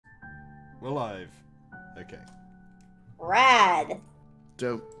We're live. Okay. Rad.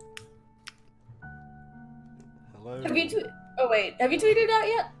 Dope. Hello. Have you Oh wait, have you tweeted out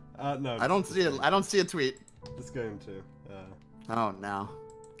yet? No. I don't see it. I don't see a tweet. Just going to. Oh no.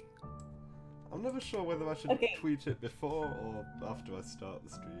 I'm never sure whether I should tweet it before or after I start the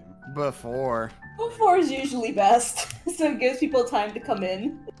stream. Before. Before is usually best, so it gives people time to come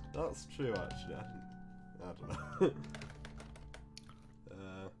in. That's true, actually. I don't know.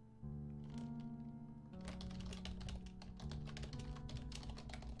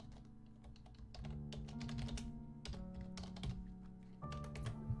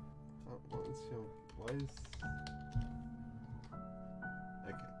 Why is...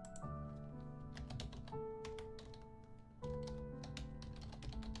 Okay.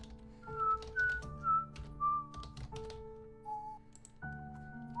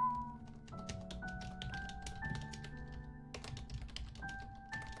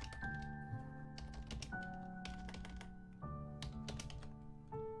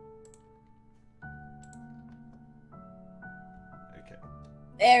 Okay.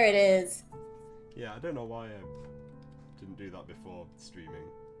 There it is. Yeah, I don't know why I didn't do that before streaming.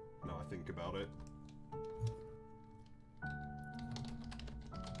 Now I think about it.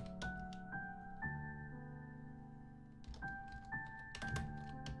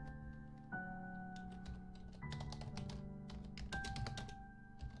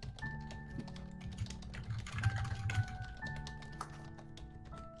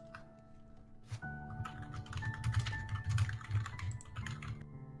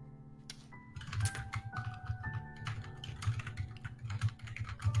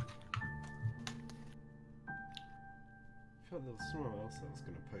 I thought there was somewhere else I was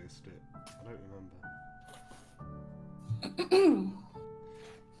going to post it. I don't remember.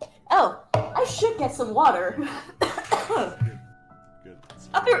 Oh, I should get some water. Good.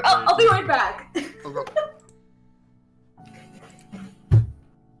 I'll be right back. Okay.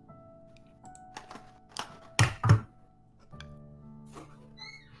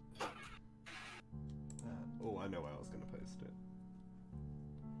 Oh, I know where I was going to post it.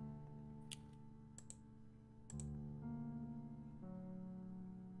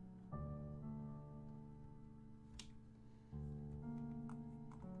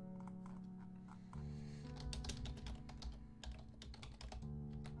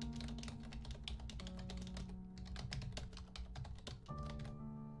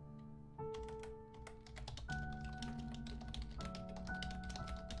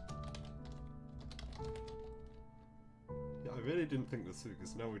 I really didn't think this through,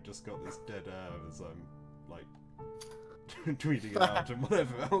 because now we've just got this dead air as I'm, like, tweeting it out and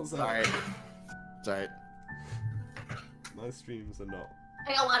whatever else. Sorry. Sorry. My streams are not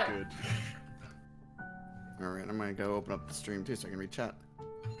I got water. good. Alright, I'm gonna go open up the stream too so I can read chat.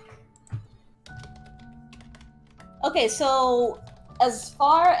 Okay, so as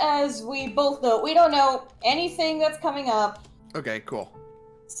far as we both know, we don't know anything that's coming up. Okay, cool.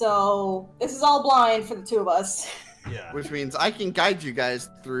 So this is all blind for the two of us. Yeah. Which means I can guide you guys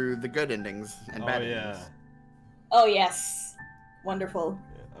through the good endings and bad endings. Oh yes, wonderful.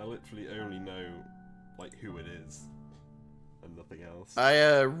 Yeah, I literally only know, like, who it is, and nothing else.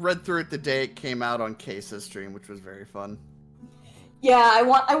 I read through it the day it came out on Case's stream, which was very fun. Yeah, I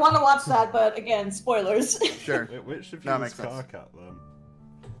want to watch that, but again, spoilers. Sure. Wait, which of you No, is makes sense. Karkat,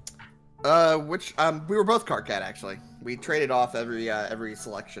 then? We were both Karkat, actually. We traded off every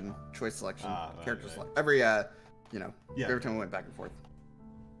selection, choice selection, Right, character right. select, every, you know, Yeah. every time we went back and forth.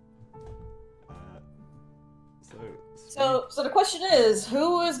 So the question is,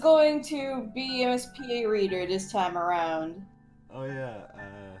 who is going to be MSPA reader this time around? Oh yeah.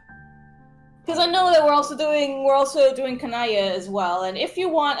 Because I know that we're also doing Kanaya as well, and if you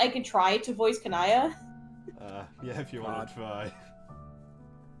want, I can try to voice Kanaya. Yeah, if you want to try.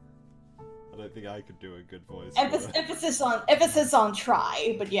 I don't think I could do a good voice. Emphasis on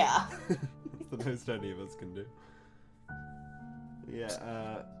try, but yeah. It's the most any of us can do.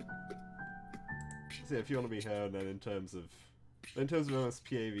 Yeah. So if you want to be her, then in terms of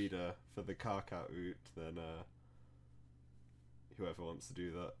MSPA reader for the Karkat route, then whoever wants to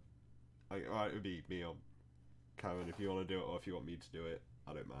do that, it would be me or Karen if you want to do it, or if you want me to do it,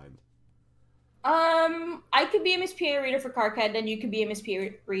 I don't mind. I could be MSPA reader for Karkat, then you could be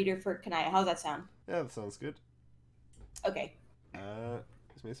MSPA reader for Kanaya. How's that sound? Yeah, that sounds good. Okay.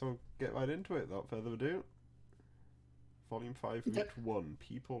 Let's make someone get right into it without further ado. Volume 5, Route 1,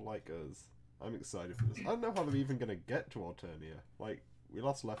 People Like Us. I'm excited for this. I don't know how they're even going to get to Alternia. Like, we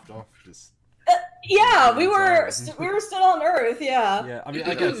last left off just... Yeah, we were still on Earth, yeah. Yeah, I mean,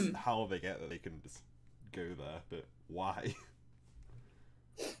 I guess how they get there, they can just go there, but why?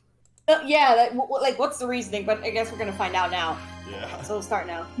 Yeah, like, what's the reasoning? But I guess we're gonna find out now. Yeah. So we'll start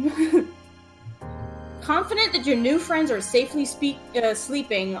now. Confident that your new friends are safely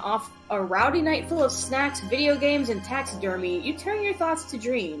sleeping off a rowdy night full of snacks, video games, and taxidermy, you turn your thoughts to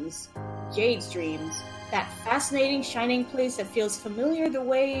dreams. Jade's dreams. That fascinating, shining place that feels familiar the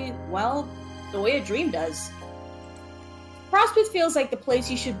way a dream does. Prospect feels like the place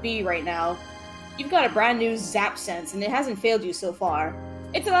you should be right now. You've got a brand new Zap sense, and it hasn't failed you so far.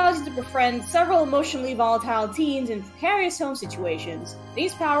 It allows you to befriend several emotionally volatile teens in precarious home situations.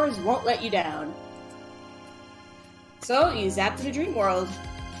 These powers won't let you down. So, you zap to the dream world.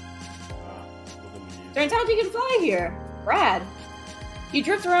 Turns out you can fly here. Rad. You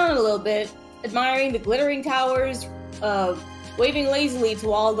drift around a little bit, admiring the glittering towers, waving lazily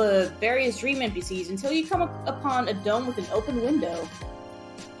to all the various dream NPCs until you come upon a dome with an open window.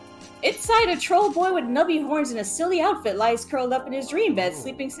 Inside, a troll boy with nubby horns and a silly outfit lies curled up in his dream bed,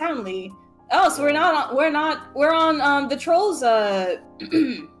 sleeping soundly. Oh, so we're on the trolls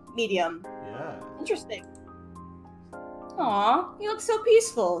medium. Yeah. Interesting. Aw, you look so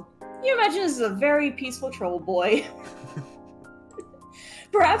peaceful. You imagine this is a very peaceful troll boy.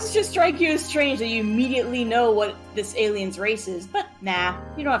 Perhaps it just strikes you as strange that you immediately know what this alien's race is, but nah,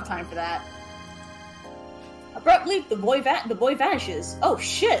 you don't have time for that. Abruptly, the boy vanishes. Oh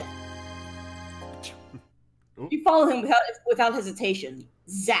shit! You follow him without hesitation.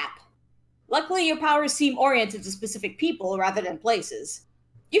 Zap. Luckily, your powers seem oriented to specific people rather than places.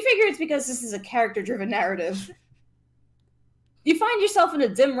 You figure it's because this is a character-driven narrative. You find yourself in a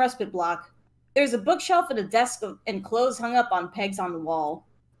dim respite block. There's a bookshelf and a desk and clothes hung up on pegs on the wall.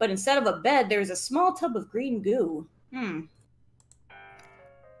 But instead of a bed, there's a small tub of green goo.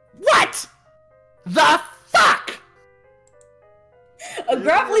 What the fuck? A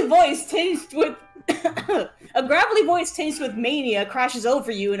gravelly voice tinged with mania crashes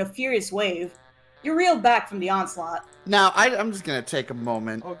over you in a furious wave. You're reeled back from the onslaught. Now, I'm just gonna take a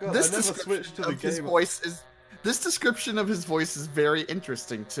moment. Oh god, This I never description switched to the of his game. voice is This description of his voice is very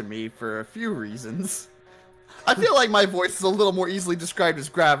interesting to me for a few reasons. I feel like my voice is a little more easily described as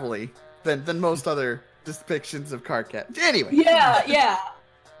gravelly than most other depictions of Karkat. Anyway. Yeah.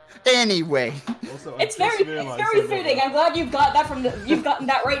 Anyway. Also, It's very fitting. I'm glad you've gotten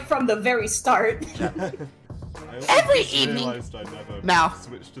that right from the very start. Every evening. Now,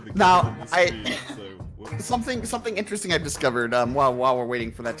 something interesting I've discovered while we're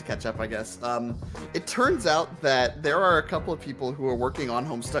waiting for that to catch up, I guess. It turns out that there are a couple of people who are working on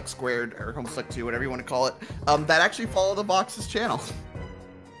Homestuck Squared or Homestuck 2, whatever you want to call it, that actually follow the Box's channel.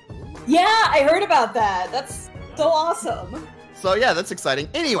 Yeah, I heard about that. That's so awesome. So yeah, that's exciting.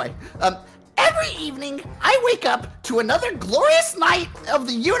 Anyway, every evening I wake up to another glorious night of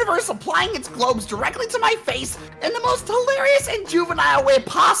the universe applying its globes directly to my face in the most hilarious and juvenile way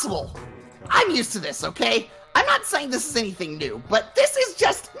possible. I'm used to this, okay? I'm not saying this is anything new, but this is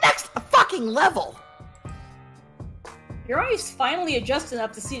just next fucking level. Your eyes finally adjust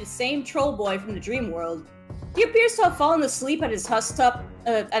enough to see the same troll boy from the dream world. He appears to have fallen asleep at his husk top.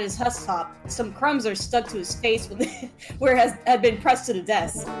 Some crumbs are stuck to his face where it had been pressed to the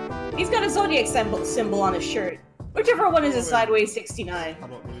desk. He's got a zodiac symbol on his shirt. Whichever one is a sideways 69. I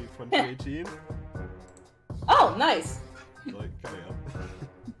don't believe 2018. Oh, nice. Like, Kanaya.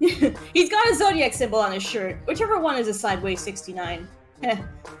 He's got a zodiac symbol on his shirt. Whichever one is a sideways 69.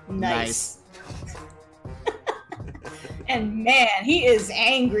 Nice. And man, he is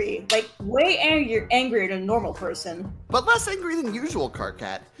angry. Like, way angrier than a normal person. But less angry than usual,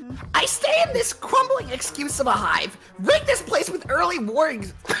 Karkat. I stay in this crumbling excuse of a hive, rig this place with early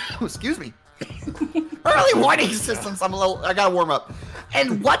warnings. Excuse me. Early warning systems. I gotta warm up.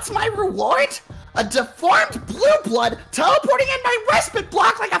 And what's my reward? A deformed blue blood teleporting in my respite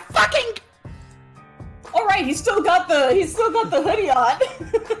block like a fucking. All right, he's still got the hoodie on.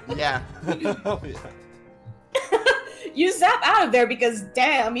 Yeah. Oh, yeah. You zap out of there because,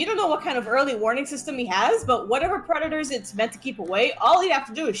 damn, you don't know what kind of early warning system he has, but whatever predators it's meant to keep away, all you have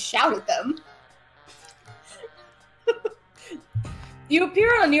to do is shout at them. You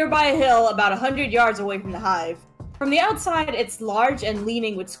appear on a nearby hill about 100 yards away from the hive. From the outside, it's large and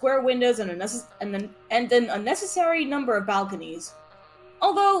leaning with square windows and an unnecessary number of balconies.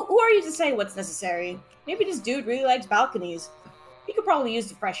 Although, who are you to say what's necessary? Maybe this dude really likes balconies. He could probably use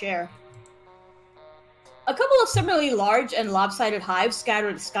the fresh air. A couple of similarly large and lopsided hives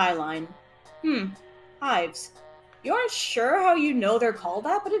scatter the skyline. Hives. You aren't sure how you know they're called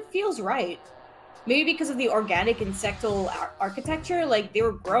that, but it feels right. Maybe because of the organic insectal architecture, like they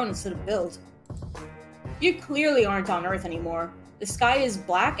were grown instead of built. You clearly aren't on Earth anymore. The sky is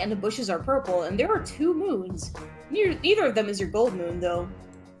black and the bushes are purple, and there are 2 moons. Neither of them is your gold moon, though.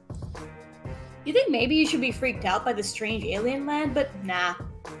 You think maybe you should be freaked out by the strange alien land, but nah.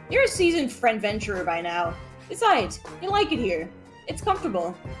 You're a seasoned friend-venturer by now. Besides, you like it here. It's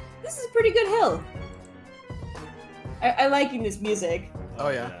comfortable. This is a pretty good hill. I liking this music. Oh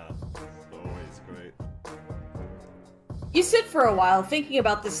yeah. Always great. You sit for a while thinking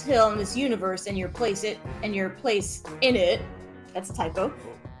about this hill and this universe and your place in it. That's a typo.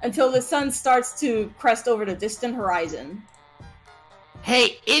 Until the sun starts to crest over the distant horizon.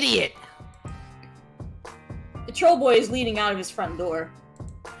 Hey, idiot! The troll boy is leaning out of his front door.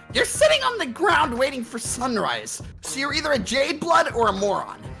 You're sitting on the ground waiting for sunrise, so you're either a Jade Blood or a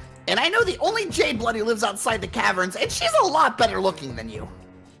moron. And I know the only Jade Blood who lives outside the caverns, and she's a lot better looking than you.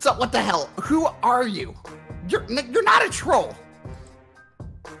 So what the hell? Who are you? You're not a troll.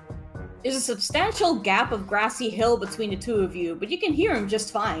 There's a substantial gap of grassy hill between the two of you, but you can hear him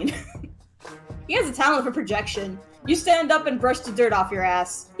just fine. He has a talent for projection. You stand up and brush the dirt off your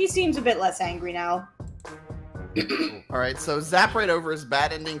ass. He seems a bit less angry now. Alright, so zap right over is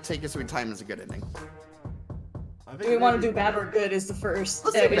bad ending, take your sweet time is a good ending. I Do think we want to do bad or good is the first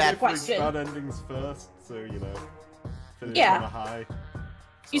Let's do bad question. bad endings first, so you know, finish Yeah. on a high.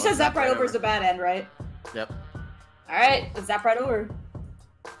 You said zap right over is the bad end, right? Yep. Alright, let's zap right over.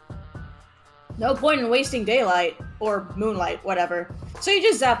 No point in wasting daylight, or moonlight, whatever. So you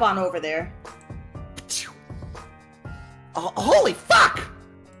just zap on over there. Oh, holy fuck!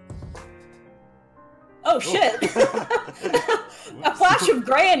 Oh shit! A flash of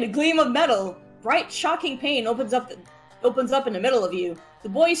gray and a gleam of metal. Bright, shocking pain opens up in the middle of you. The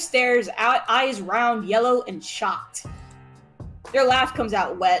boy stares out, eyes round, yellow, and shocked. Their laugh comes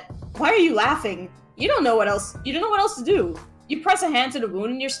out wet. Why are you laughing? You don't know what else to do. You press a hand to the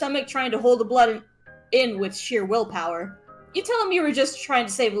wound in your stomach, trying to hold the blood in with sheer willpower. You tell him you were just trying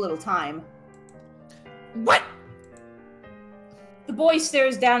to save a little time. What? The boy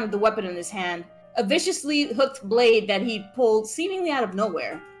stares down at the weapon in his hand, a viciously hooked blade that he pulled seemingly out of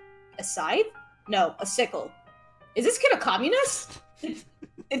nowhere. A scythe? No, a sickle. Is this kid a communist?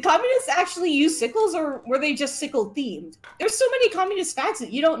 Did communists actually use sickles, or were they just sickle-themed? There's so many communist facts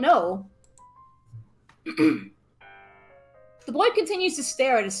that you don't know. The boy continues to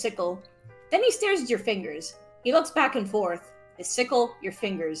stare at his sickle. Then he stares at your fingers. He looks back and forth. His sickle, your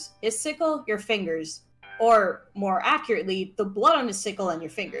fingers. His sickle, your fingers. Or, more accurately, the blood on his sickle and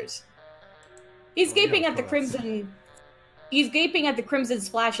your fingers. He's gaping at the crimson... He's gaping at the crimson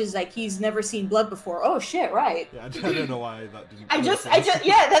splashes like he's never seen blood before. Oh shit, right. Yeah, I don't know why that didn't.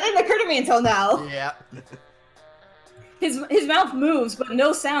 Yeah, that didn't occur to me until now. Yeah. His mouth moves, but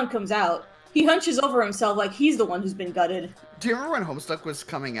no sound comes out. He hunches over himself like he's the one who's been gutted. Do you remember when Homestuck was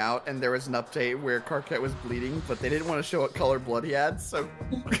coming out and there was an update where Karkat was bleeding, but they didn't want to show what color blood he had, so...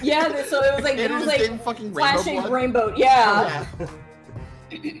 Yeah, so it was like, fucking flashing blood? rainbow, yeah.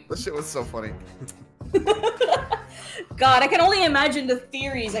 This shit was so funny. God, I can only imagine the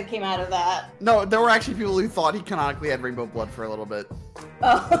theories that came out of that. No, there were actually people who thought he canonically had rainbow blood for a little bit.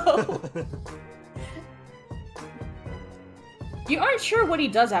 Oh. You aren't sure what he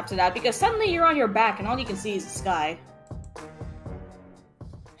does after that, because suddenly you're on your back and all you can see is the sky.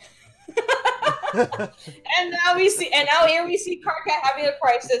 and now here we see Karkat having a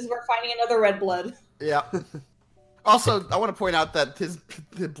crisis. We're finding another red blood. Yeah. Also, I want to point out that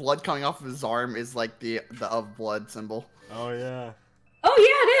the blood coming off of his arm is like the of blood symbol. Oh yeah.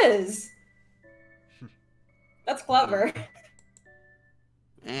 Oh yeah, it is. That's clever.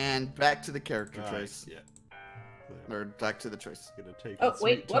 And back to the character choice. Yeah. Or back to the choice. Gonna take Oh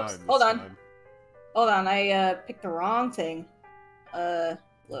wait, whoops. Hold on. Hold on, I picked the wrong thing.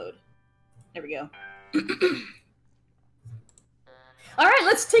 Load. There we go. Alright,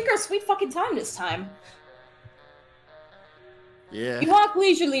 let's take our sweet fucking time this time. Yeah. You walk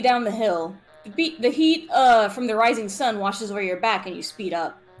leisurely down the hill. The heat from the rising sun washes over your back and you speed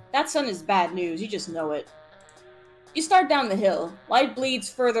up. That sun is bad news, you just know it. You start down the hill. Light bleeds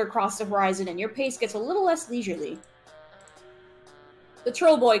further across the horizon and your pace gets a little less leisurely. The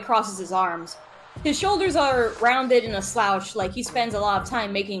troll boy crosses his arms. His shoulders are rounded in a slouch like he spends a lot of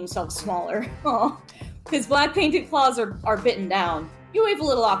time making himself smaller. Aww. His black painted claws are bitten down. You wave a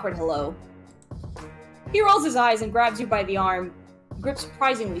little awkward hello. He rolls his eyes and grabs you by the arm, grip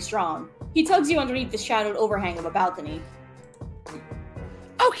surprisingly strong. He tugs you underneath the shadowed overhang of a balcony.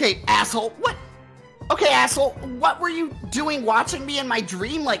 Okay, asshole, what? Okay, asshole, what were you doing watching me in my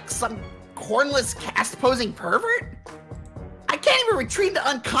dream like some cornless cast-posing pervert? I can't even retreat into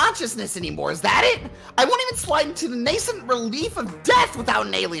unconsciousness anymore, is that it? I won't even slide into the nascent relief of death without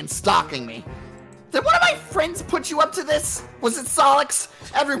an alien stalking me. Did one of my friends put you up to this? Was it Solix?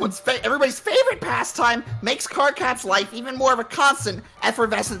 Everybody's favorite pastime makes Karkat's life even more of a constant,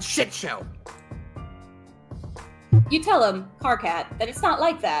 effervescent shit show. You tell him, Karkat, that it's not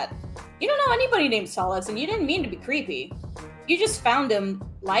like that. You don't know anybody named Solace, and you didn't mean to be creepy. You just found him,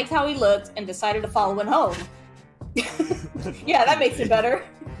 liked how he looked, and decided to follow him home. Yeah, that makes it better.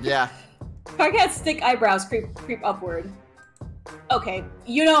 Yeah. Karkat's thick eyebrows creep upward. Okay,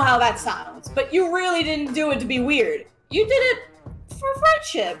 you know how that sounds, but you really didn't do it to be weird. You did it for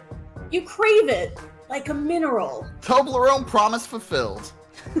friendship. You crave it, like a mineral. Toblerone promise fulfilled.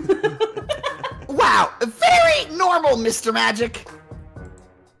 Wow, very normal, Mr. Magic.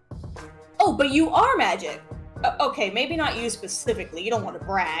 Oh, but you are magic. Okay, maybe not you specifically, you don't want to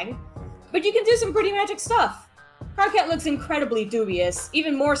brag. But you can do some pretty magic stuff. Karkat looks incredibly dubious,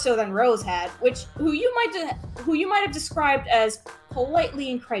 even more so than Rose had, who you might have described as politely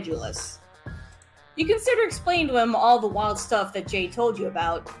incredulous. You consider explaining to him all the wild stuff that Jay told you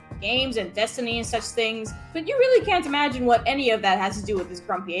about, games and destiny and such things, but you really can't imagine what any of that has to do with this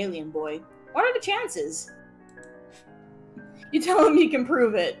grumpy alien boy. What are the chances? You tell him you can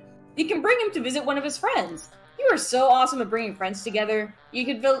prove it. You can bring him to visit one of his friends. You are so awesome at bringing friends together. You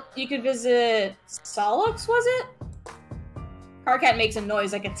could visit Solux, was it? Karkat makes a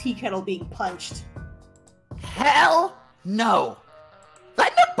noise like a tea kettle being punched. Hell no.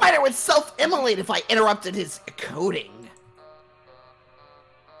 That nook biter would self-immolate if I interrupted his coding.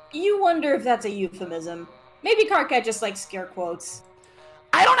 You wonder if that's a euphemism. Maybe Karkat just likes scare quotes.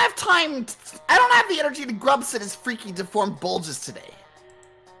 I don't have the energy to grub sit his freaky deformed bulges today.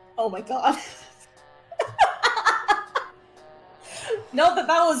 Oh my god. Note that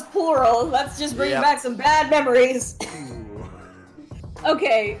was plural. Let's just bring back some bad memories.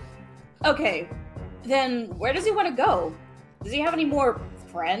 Okay. Then where does he want to go? Does he have any more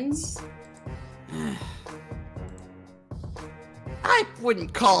friends? I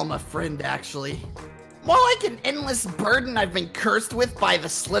wouldn't call him a friend, actually. More like an endless burden I've been cursed with by the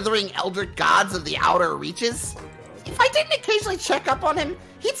slithering elder gods of the outer reaches. If I didn't occasionally check up on him,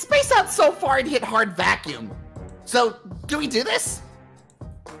 he'd space out so far he'd hit hard vacuum. So, do we do this?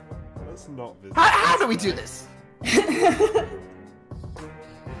 Let's not visit. How do we do this?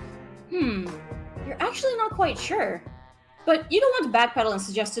 You're actually not quite sure. But you don't want to backpedal and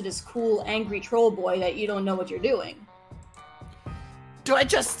suggest to this cool, angry troll boy that you don't know what you're doing. Do I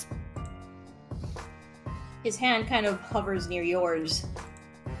just... His hand kind of hovers near yours.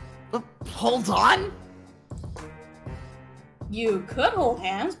 Hold on? You could hold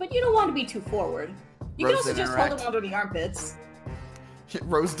hands, but you don't want to be too forward. You Rose can also just interact. hold him under the armpits.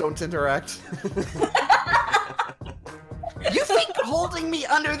 Rose, don't interact. You think holding me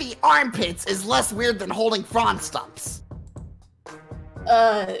under the armpits is less weird than holding frond stumps?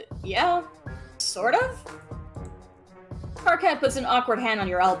 Yeah. Sort of? Karkat puts an awkward hand on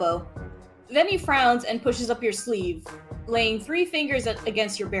your elbow. Then he frowns and pushes up your sleeve, laying 3 fingers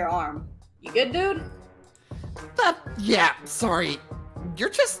against your bare arm. You good, dude? Yeah, sorry. You're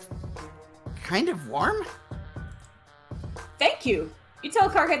just... kind of warm? Thank you. You tell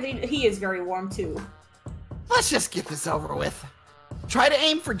Karkat that he is very warm, too. Let's just get this over with. Try to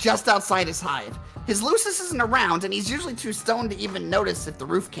aim for just outside his hive. His Lucis isn't around, and he's usually too stoned to even notice if the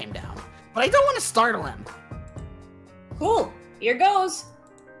roof came down. But I don't want to startle him. Cool. Here goes.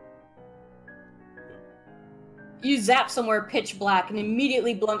 You zap somewhere pitch black and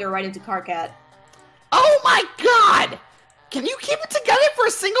immediately blunder right into Karkat. Oh my god! Can you keep it together for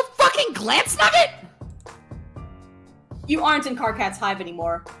a single fucking glance nugget? You aren't in Karkat's hive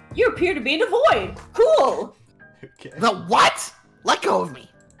anymore. You appear to be in the void. Cool. Okay. The what? Let go of me.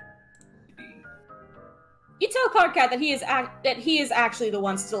 You tell Karkat that he is actually the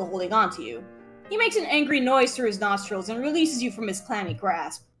one still holding on to you. He makes an angry noise through his nostrils and releases you from his clammy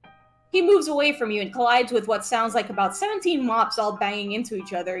grasp. He moves away from you and collides with what sounds like about 17 mops all banging into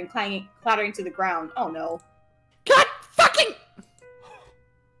each other and clattering to the ground. Oh no. God fucking...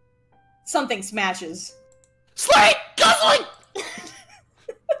 Something smashes. Slurry! Guzzling!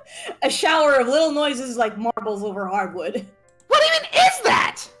 A shower of little noises like marbles over hardwood. What even is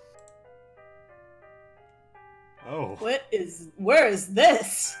that? Oh. Where is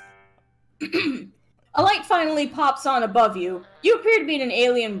this? A light finally pops on above you. You appear to be in an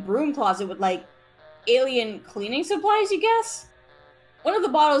alien broom closet with, like, alien cleaning supplies, you guess? One of the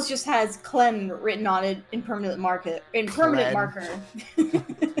bottles just has Clen written on it in permanent marker.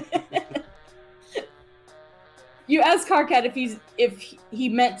 You ask Karkat if he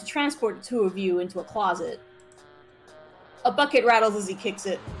meant to transport the 2 of you into a closet. A bucket rattles as he kicks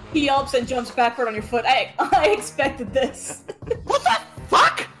it. He yelps and jumps backward on your foot. I expected this. What the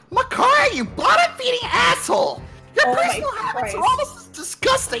fuck? Makara, you bottom-feeding asshole! Your Oh my personal habits Christ. are almost as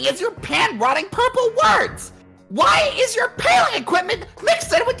disgusting as your pan-rotting purple words! Why is your paling equipment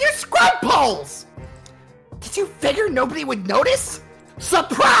mixed in with your scrub poles? Did Did you figure nobody would notice?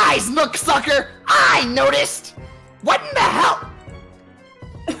 Surprise, Nook Sucker! I noticed! What in the hell?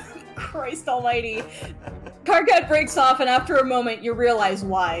 Christ almighty. Karkat breaks off, and after a moment, you realize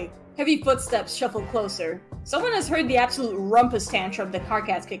why. Heavy footsteps shuffle closer. Someone has heard the absolute rumpus tantrum that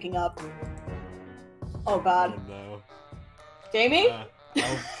Karkat's kicking up. Oh god. Oh no. Jamie?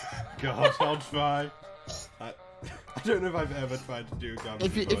 I'll try. I don't know if I've ever tried to do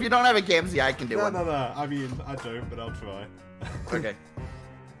Gamzee. If you don't have a Gamzee, I can do one. No. I mean, I don't, but I'll try. Okay.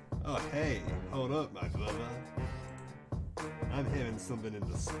 Oh, hey. Hold up, my brother. I'm hearing something in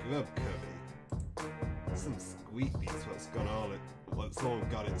the scrub cubby. Some squeakies what's all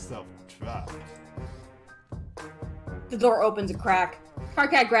got itself trapped. The door opens a crack.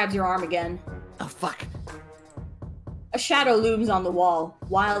 Karkat grabs your arm again. Oh, fuck. A shadow looms on the wall.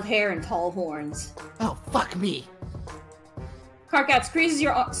 Wild hair and tall horns. Oh, fuck me. Karkat squeezes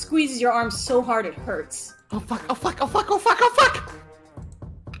your arm so hard it hurts. Oh, fuck, oh, fuck, oh, fuck, oh, fuck, oh, fuck!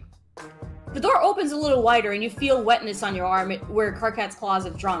 The door opens a little wider and you feel wetness on your arm where Karkat's claws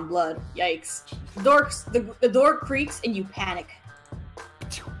have drawn blood. Yikes. The door creaks and you panic.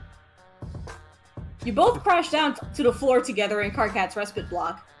 You both crash down to the floor together in Karkat's respite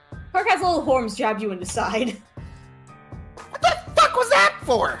block. Karkat's little horns jab you in the side. What the fuck was that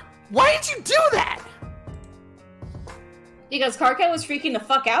for? Why did you do that? Because Karkat was freaking the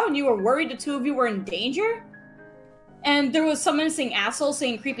fuck out and you were worried the two of you were in danger? And there was some menacing asshole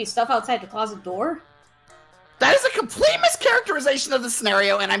saying creepy stuff outside the closet door? That is a complete mischaracterization of the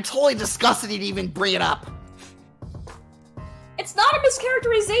scenario, and I'm totally disgusted he'd even bring it up. It's not a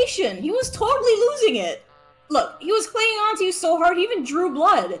mischaracterization! He was totally losing it! Look, he was clinging onto you so hard he even drew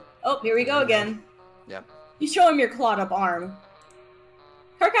blood. Oh, here we go again. Yep. You show him your clawed up arm.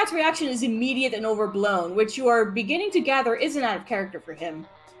 Karkat's reaction is immediate and overblown, which you are beginning to gather isn't out of character for him.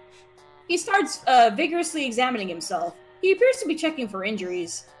 He starts vigorously examining himself. He appears to be checking for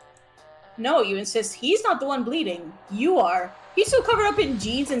injuries. No, you insist, he's not the one bleeding. You are. He's so covered up in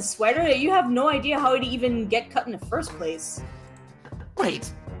jeans and sweater that you have no idea how he'd even get cut in the first place.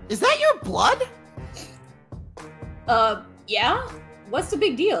 Wait, is that your blood? Yeah? What's the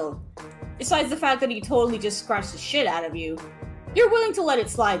big deal? Besides the fact that he totally just scratched the shit out of you. You're willing to let it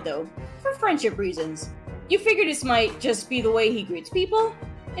slide, though, for friendship reasons. You figure this might just be the way he greets people?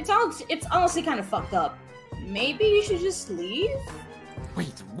 It's honestly kind of fucked up. Maybe you should just leave?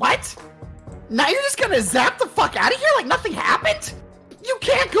 Wait, what? Now you're just gonna zap the fuck out of here like nothing happened? You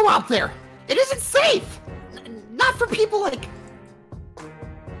can't go out there! It isn't safe! Not for people like...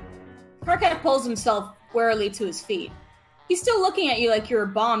 Karkat pulls himself warily to his feet. He's still looking at you like you're a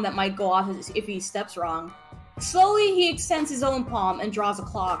bomb that might go off if he steps wrong. Slowly, he extends his own palm and draws a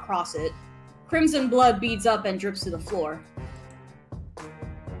claw across it. Crimson blood beads up and drips to the floor.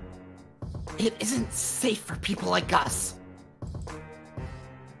 It isn't safe for people like us.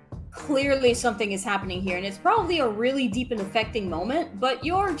 Clearly something is happening here, and it's probably a really deep and affecting moment, but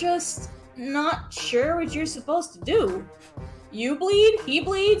you're just not sure what you're supposed to do. You bleed, he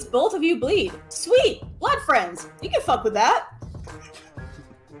bleeds, both of you bleed. Sweet! Blood friends! You can fuck with that!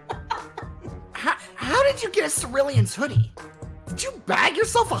 How did you get a Cerulean's hoodie? Did you bag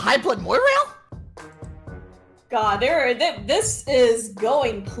yourself a high blood Moirail? God, this is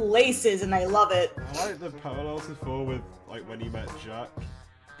going places, and I love it. I like the parallels before with, like, when he met Jack,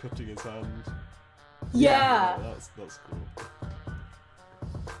 cutting his hand. Yeah. That's cool.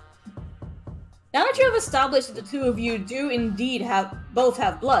 Now that you have established that the two of you do indeed both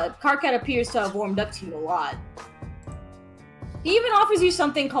have blood, Karkat appears to have warmed up to you a lot. He even offers you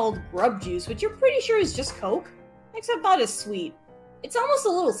something called grub juice, which you're pretty sure is just Coke, except not as sweet. It's almost a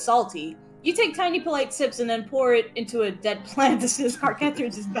little salty. You take tiny polite sips and then pour it into a dead plant as soon as Karkat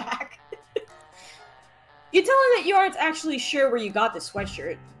turns his back. You tell him that you aren't actually sure where you got the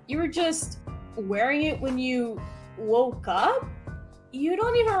sweatshirt. You were just wearing it when you woke up? You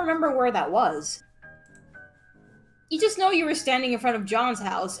don't even remember where that was. You just know you were standing in front of John's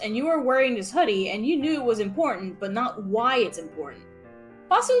house, and you were wearing this hoodie, and you knew it was important, but not why it's important.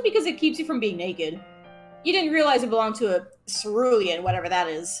 Possibly because it keeps you from being naked. You didn't realize it belonged to a cerulean, whatever that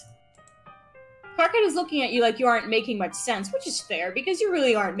is. Karkat is looking at you like you aren't making much sense, which is fair, because you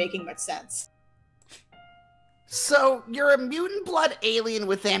really aren't making much sense. So, you're a mutant blood alien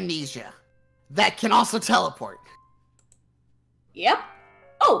with amnesia. That can also teleport. Yep.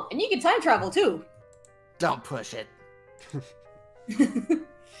 Oh, and you can time travel, too. Don't push it.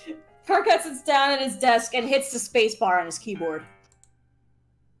 Karkat sits down at his desk and hits the spacebar on his keyboard.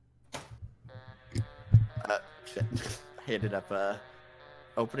 Shit. I ended up,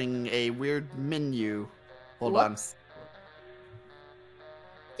 opening a weird menu. Hold Whoops. on.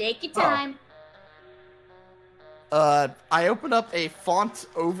 Take your time. I open up a font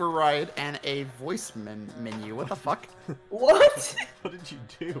override and a voice menu. What the fuck? What? What did you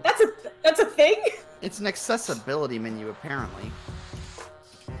do? That's a thing? It's an accessibility menu, apparently.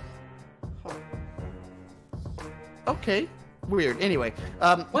 Huh. Okay. Weird. Anyway,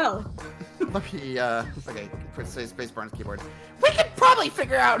 Well, let me, okay, put spacebar on the keyboard. We could probably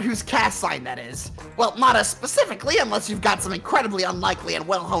figure out whose cast sign that is. Well, not us specifically, unless you've got some incredibly unlikely and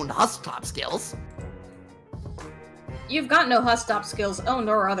well-honed Husktop skills. you've got no Hustop skills, owned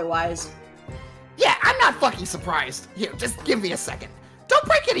or otherwise. Yeah, I'm not fucking surprised. Here, just give me a second. Don't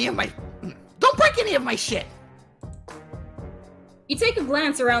break any of my shit. You take a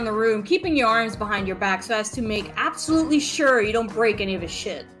glance around the room, keeping your arms behind your back so as to make absolutely sure you don't break any of his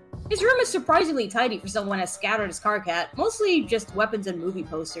shit. His room is surprisingly tidy for someone as scattered as Karkat, mostly just weapons and movie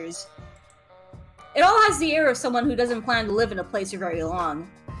posters. It all has the air of someone who doesn't plan to live in a place for very long.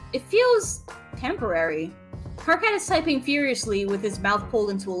 It feels temporary. Karkat is typing furiously with his mouth pulled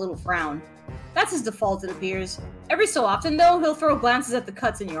into a little frown. That's his default, it appears. Every so often, though, he'll throw glances at the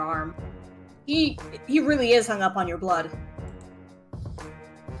cuts in your arm. He really is hung up on your blood.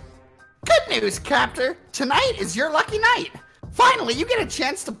 Good news, Captor. Tonight is your lucky night. Finally, you get a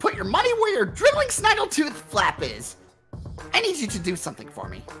chance to put your money where your dribbling snaggletooth flap is. I need you to do something for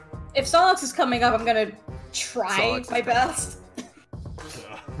me. If Solix is coming up, I'm gonna try my best.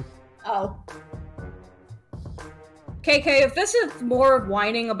 Oh. KK, if this is more of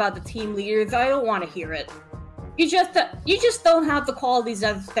whining about the team leaders, I don't want to hear it. You just don't have the qualities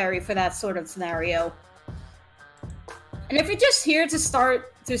necessary for that sort of scenario. And if you're just here to start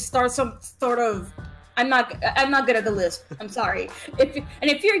some sort of, I'm not good at the list. I'm sorry.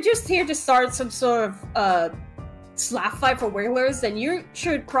 If you're just here to start some sort of slap fight for whalers, then you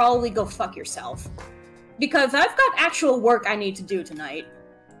should probably go fuck yourself. Because I've got actual work I need to do tonight.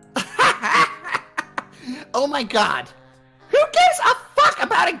 Oh my god. Who gives a fuck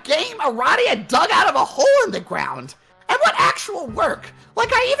about a game Aradia dug out of a hole in the ground? And what actual work? Like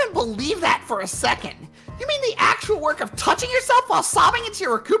I even believe that for a second. You mean the actual work of touching yourself while sobbing into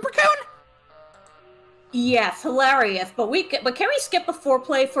your Recuperacoon? Yes, hilarious, but can we skip the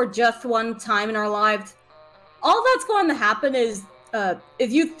foreplay for just one time in our lives? All that's going to happen is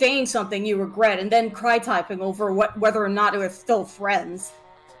you saying something you regret and then cry typing over whether or not we're still friends.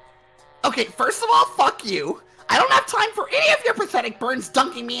 Okay, first of all, fuck you. I don't have time for any of your pathetic burns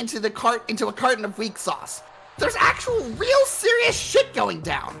dunking me into a carton of weak sauce. There's actual real serious shit going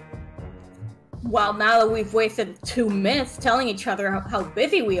down. Well, now that we've wasted 2 minutes telling each other how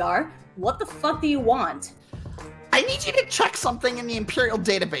busy we are, what the fuck do you want? I need you to check something in the Imperial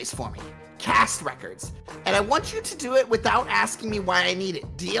database for me. Cast records. And I want you to do it without asking me why I need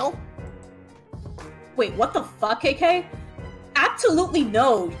it. Deal? Wait, what the fuck, KK? Absolutely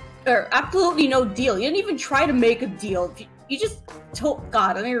no. Absolutely no deal. You didn't even try to make a deal. You just told...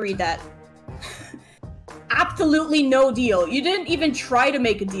 God, let me read that. Absolutely no deal. You didn't even try to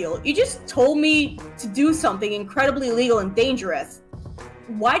make a deal. You just told me to do something incredibly illegal and dangerous.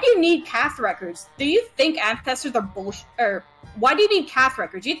 Why do you need cast records? Do you think ancestors are bullshit? Or why do you need cast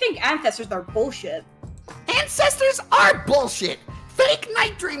records? Do you think ancestors are bullshit? Ancestors are bullshit! Fake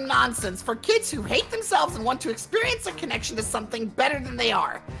night dream nonsense for kids who hate themselves and want to experience a connection to something better than they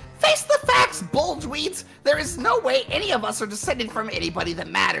are. Face the facts, bulgeweeds! There is no way any of us are descended from anybody that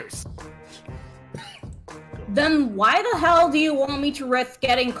matters. Then why the hell do you want me to risk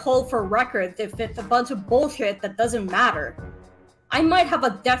getting cold for records if it's a bunch of bullshit that doesn't matter? I might have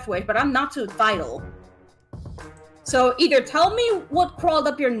a death wish, but I'm not suicidal. So either tell me what crawled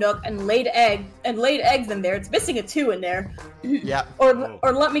up your nook and laid eggs in there. It's missing a 2 in there. Yeah. Or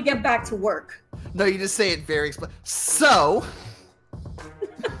let me get back to work. No, you just say it very So.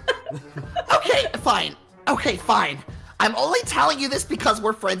 Okay, fine. Okay, fine. I'm only telling you this because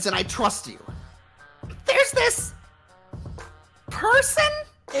we're friends and I trust you. There's this person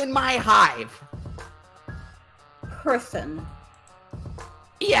in my hive. Person.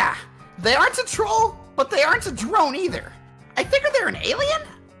 Yeah, they aren't a troll, but they aren't a drone either. I figure they're an alien,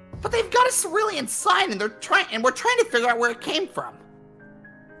 but they've got a cerulean sign and we're trying to figure out where it came from.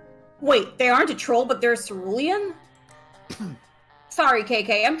 Wait, they aren't a troll, but they're cerulean? Sorry,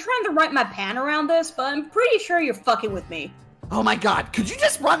 KK, I'm trying to write my pan around this, but I'm pretty sure you're fucking with me. Oh my god, could you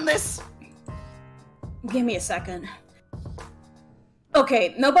just run this? Give me a second.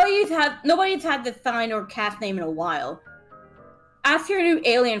 Okay, nobody's had the sign or cast name in a while. Ask your new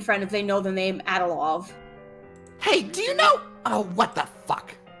alien friend if they know the name Adalov. Hey, do you know? Oh, what the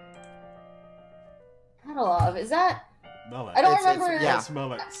fuck? Adalov, is that? Malek. I don't remember. It's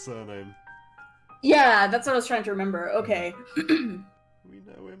Malek's surname. Yeah, that's what I was trying to remember. Okay. We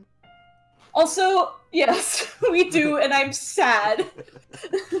know him. Also, yes, we do, and I'm sad.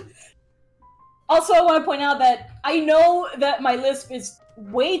 Also, I want to point out that I know that my lisp is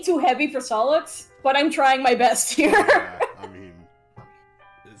way too heavy for Solix, but I'm trying my best here. Yeah, I mean,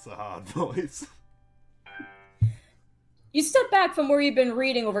 it's a hard voice. You step back from where you've been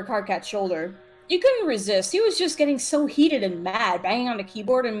reading over Karkat's shoulder. You couldn't resist. He was just getting so heated and mad, banging on the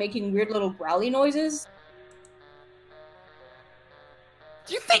keyboard and making weird little growly noises.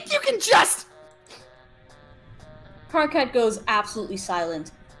 Do you think you can just... Karkat goes absolutely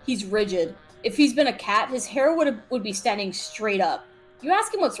silent. He's rigid. If he's been a cat, his hair would be standing straight up. You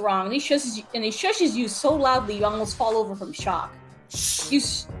ask him what's wrong, and he shushes you so loudly you almost fall over from shock.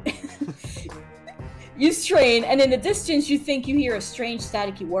 You strain, and in the distance you think you hear a strange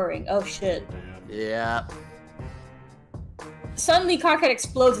staticky whirring. Oh shit. Yeah. Suddenly, Karkat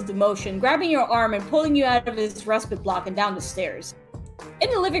explodes into motion, grabbing your arm and pulling you out of his respite block and down the stairs.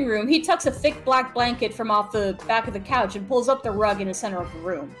 In the living room, he tucks a thick black blanket from off the back of the couch and pulls up the rug in the center of the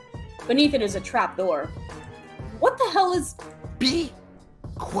room. Beneath it is a trap door. What the hell is... Be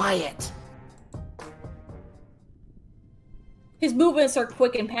quiet. His movements are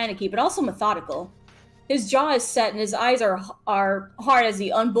quick and panicky, but also methodical. His jaw is set and his eyes are hard as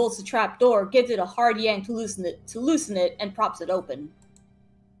he unbolts the trap door, gives it a hard yank to loosen it, and props it open.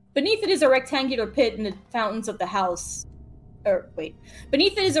 Beneath it is a rectangular pit in the fountains of the house.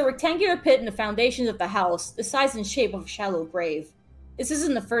 Beneath it is a rectangular pit in the foundations of the house, the size and shape of a shallow grave. This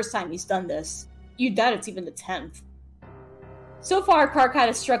isn't the first time he's done this. You doubt it's even the 10th. So far, Karkat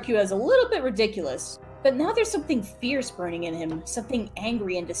has struck you as a little bit ridiculous, but now there's something fierce burning in him, something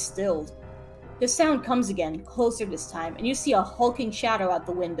angry and distilled. The sound comes again, closer this time, and you see a hulking shadow out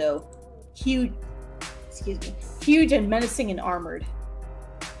the window. Huge and menacing and armored.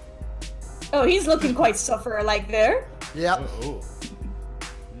 Oh, he's looking quite sufferer-like there. Yep.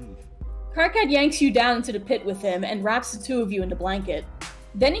 Karkat yanks you down into the pit with him and wraps the two of you in the blanket.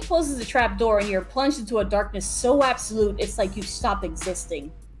 Then he closes the trap door and you're plunged into a darkness so absolute it's like you stop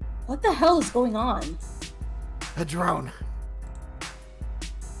existing. What the hell is going on? A drone.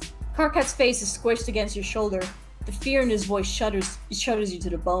 Karkat's face is squished against your shoulder. The fear in his voice shudders you to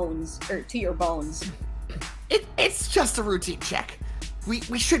the bones, or to your bones. It's just a routine check. We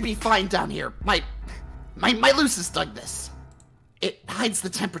should be fine down here. My Lucis dug this. It hides the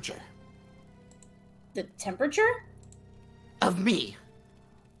temperature. The temperature? Of me.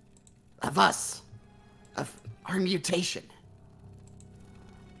 Of us. Of our mutation.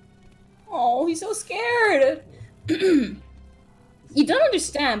 Oh, he's so scared. You don't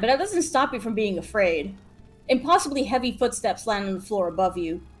understand, but that doesn't stop you from being afraid. Impossibly heavy footsteps land on the floor above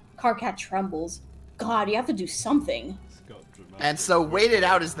you. Karkat trembles. God, you have to do something. And so wait it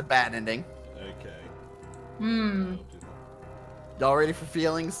out is the bad ending. Okay. Y'all ready for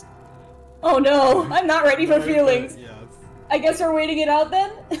feelings? Oh no, I'm not ready for feelings. Yes. I guess we're waiting it out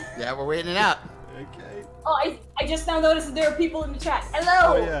then? Yeah, we're waiting it out. Okay. Oh, I just now noticed that there are people in the chat.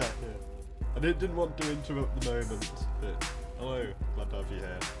 Hello! Oh yeah. I didn't want to interrupt the moment, but hello, glad to have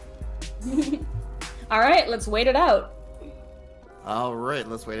you here. Alright, let's wait it out. Alright,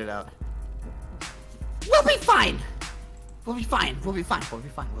 let's wait it out. We'll be fine! We'll be fine. We'll be fine. We'll be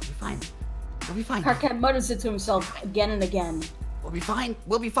fine. We'll be fine. We'll be fine. Karkat mutters it to himself again and again. We'll be fine.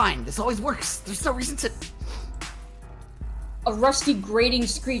 We'll be fine. This always works. There's no reason to... A rusty grating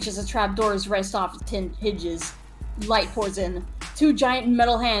screech as the trapdoor is wrenched off its tin hinges. Light pours in. Two giant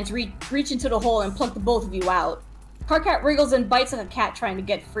metal hands reach into the hole and pluck the both of you out. Karkat wriggles and bites like a cat trying to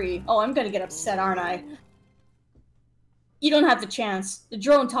get free. Oh, I'm gonna get upset, aren't I? You don't have the chance. The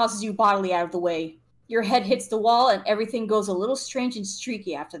drone tosses you bodily out of the way. Your head hits the wall and everything goes a little strange and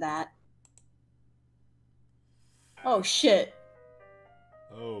streaky after that. Oh shit.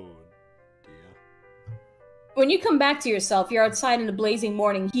 Oh dear. When you come back to yourself, you're outside in the blazing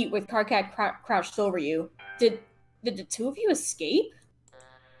morning heat with Karkat crouched over you. Did the two of you escape?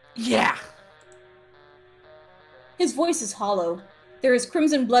 Yeah. His voice is hollow. There is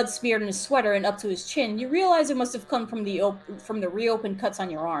crimson blood smeared in his sweater and up to his chin. You realize it must have come from the reopened cuts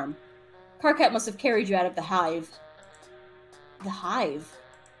on your arm. Karkat must have carried you out of the hive. The hive?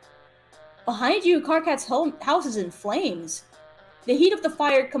 Behind you, Karkat's house is in flames. The heat of the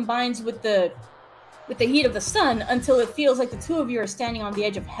fire combines with the heat of the sun until it feels like the two of you are standing on the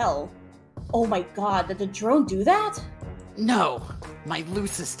edge of hell. Oh my god, did the drone do that? No, my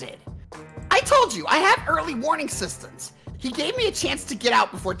Lucis did. I told you, I have early warning systems. He gave me a chance to get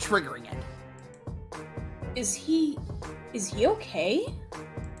out before triggering it. Is he okay?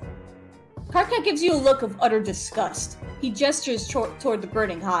 Karkat gives you a look of utter disgust. He gestures toward the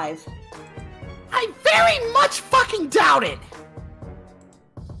burning hive. I very much fucking doubt it!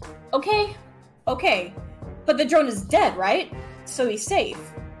 Okay, Okay, but the drone is dead, right? So he's safe.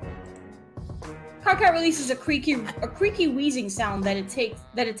 Karkat releases a creaky wheezing sound that it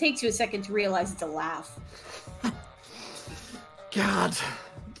takes you a second to realize it's a laugh. God,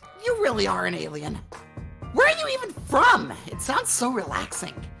 you really are an alien. Where are you even from? It sounds so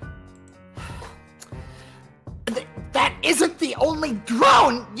relaxing. That isn't the only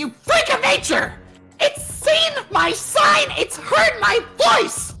drone, you freak of nature! It's seen my sign! It's heard my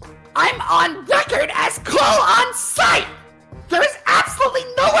voice! I'm on record as call on sight! There is absolutely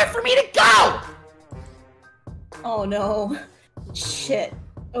nowhere for me to go! Oh no. Shit.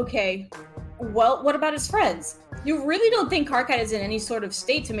 Okay. Well, what about his friends? You really don't think Karkat is in any sort of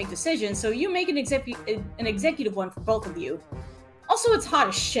state to make decisions, so you make an executive one for both of you. Also, it's hot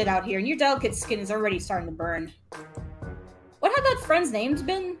as shit out here, and your delicate skin is already starting to burn. What had that friend's name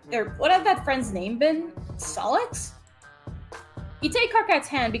been? Solix? You take Karkat's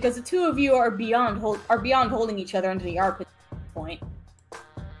hand because the two of you are beyond holding each other under the armpit at this point.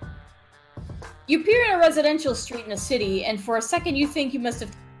 You appear in a residential street in a city, and for a second you think you must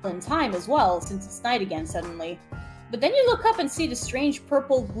have traveled in time as well, since it's night again suddenly. But then you look up and see the strange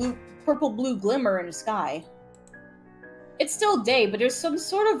purple-blue glimmer in the sky. It's still day, but there's some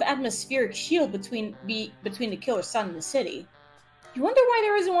sort of atmospheric shield between the killer sun and the city. You wonder why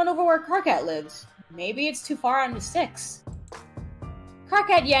there isn't one over where Karkat lives. Maybe it's too far out in the sticks.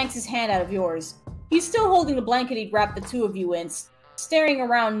 Karkat yanks his hand out of yours. He's still holding the blanket he'd wrapped the two of you in, staring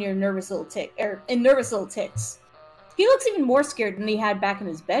around near nervous little ticks. He looks even more scared than he had back in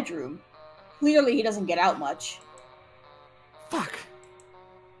his bedroom. Clearly he doesn't get out much. Fuck.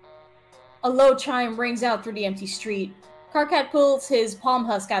 A low chime rings out through the empty street. Karkat pulls his palm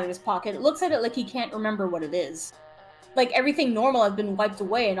husk out of his pocket, looks at it like he can't remember what it is. Like everything normal has been wiped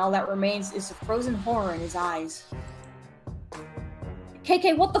away and all that remains is the frozen horror in his eyes.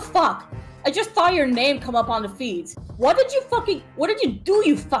 KK, what the fuck? I just saw your name come up on the feeds. What did you do,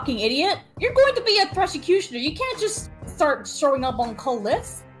 you fucking idiot? You're going to be a prosecutioner. You can't just start showing up on call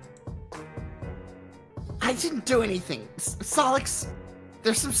lists. I didn't do anything. Solix,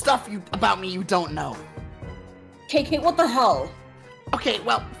 there's some stuff about me you don't know. KK, what the hell? Okay,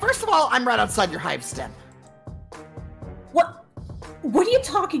 well, first of all, I'm right outside your hive stem. What are you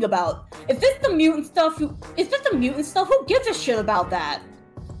talking about? If this the mutant stuff, who gives a shit about that?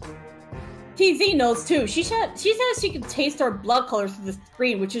 TZ knows too. She says she can taste our blood colors through the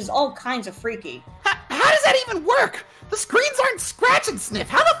screen, which is all kinds of freaky. How does that even work? The screens aren't scratch and sniff.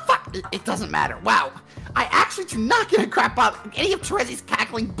 How the fuck? It doesn't matter. Wow. I actually do not give a crap about any of Terezi's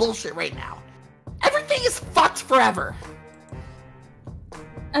cackling bullshit right now. Everything is fucked forever.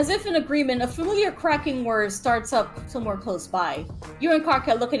 As if in agreement, a familiar cracking word starts up somewhere close by. You and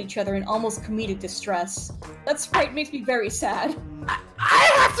Karkat look at each other in almost comedic distress. That sprite makes me very sad.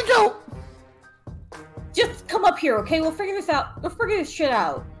 I have to go! Just come up here, okay? We'll figure this out. We'll figure this shit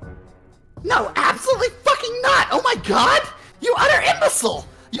out. No, absolutely fucking not! Oh my god! You utter imbecile!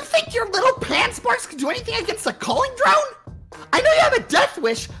 You think your little pan sparks can do anything against a calling drone? I know you have a death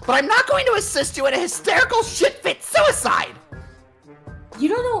wish, but I'm not going to assist you in a hysterical shit-fit suicide! You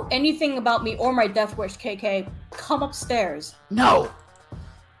don't know anything about me or my death wish, KK. Come upstairs. No!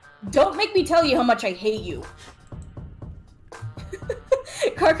 Don't make me tell you how much I hate you.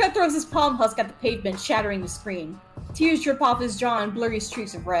 Karkat throws his palm husk at the pavement, shattering the screen. Tears drip off his jaw in blurry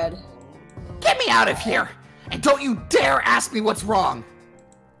streaks of red. Get me out of here! And don't you dare ask me what's wrong!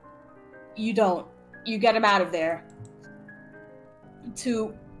 You don't. You get him out of there.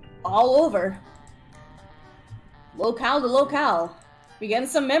 To all over. Locale to locale. We're getting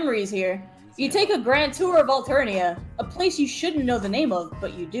some memories here. You take a grand tour of Alternia, a place you shouldn't know the name of,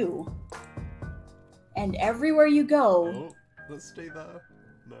 but you do. And everywhere you go... Oh, let's stay there.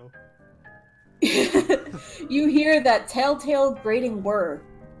 No. You hear that telltale grating whir.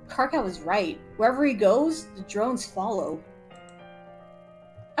 Karkat was right. Wherever he goes, the drones follow.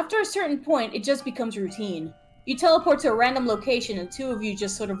 After a certain point, it just becomes routine. You teleport to a random location and two of you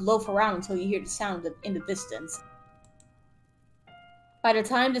just sort of loaf around until you hear the sound in the distance. By the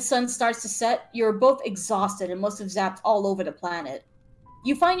time the sun starts to set, you're both exhausted and must have zapped all over the planet.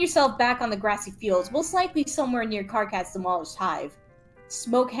 You find yourself back on the grassy fields, most likely somewhere near Karkat's demolished hive.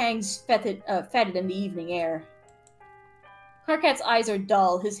 Smoke hangs fetid in the evening air. Karkat's eyes are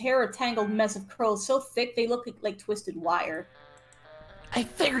dull, his hair a tangled mess of curls so thick they look like twisted wire. I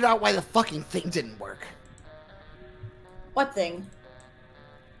figured out why the fucking thing didn't work. What thing?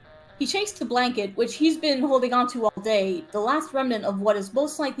 He shakes the blanket, which he's been holding onto all day, the last remnant of what is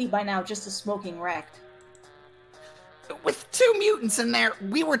most likely by now just a smoking wreck. With 2 mutants in there,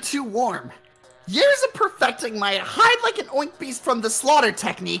 we were too warm. years of perfecting my hide like an oink beast from the slaughter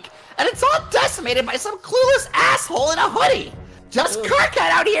technique, and it's all decimated by some clueless asshole in a hoodie. Just Karkat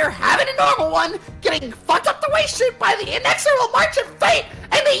out here having a normal one, getting fucked up the way shit by the inexorable march of fate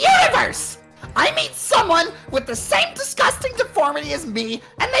and the universe. I meet someone with the same disgusting deformity as me,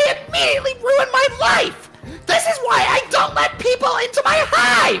 and they immediately ruin my life. This is why I don't let people into my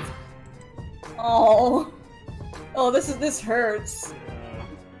hive. Oh, this hurts.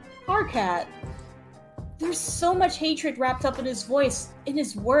 Karkat, there's so much hatred wrapped up in his voice, in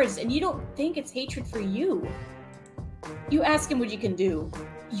his words, and you don't think it's hatred for you. You ask him what you can do.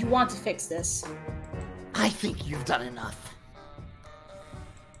 You want to fix this. I think you've done enough.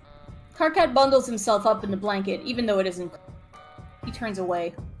 Karkat bundles himself up in the blanket, even though it isn't. He turns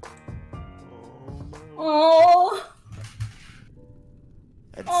away. Oh,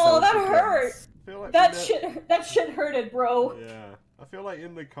 that hurt. Like that shit hurted, bro. Yeah, I feel like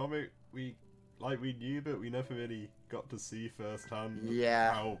in the comic we knew, but we never really got to see firsthand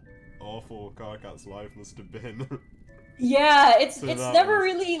how awful Karkat's life must have been. Yeah, it's never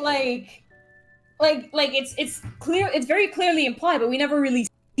really it's clear. It's very clearly implied, but we never really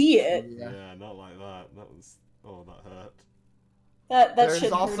see it. Yeah, not like that. That hurt. That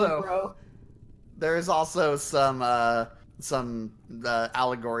shit hurted, bro. There's also some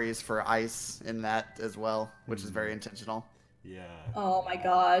allegories for ice in that as well, which is very intentional. Yeah. Oh my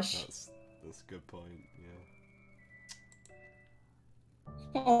gosh. That's a good point. Yeah.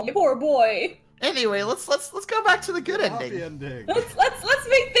 Oh, poor boy. Anyway, let's go back to the good ending. Happy ending. Let's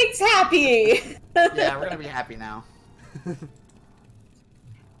make things happy. Yeah, we're gonna be happy now. All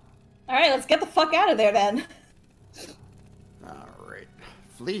right, let's get the fuck out of there then. All right,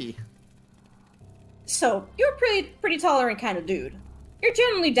 flee. So, you're a pretty tolerant kind of dude. You're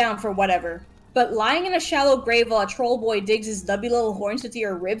generally down for whatever. But lying in a shallow grave while a troll boy digs his stubby little horns into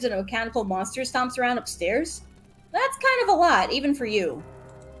your ribs and a mechanical monster stomps around upstairs? That's kind of a lot, even for you.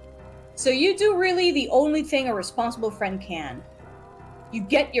 So you do really the only thing a responsible friend can. You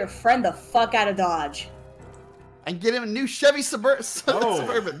get your friend the fuck out of Dodge. And get him a new Chevy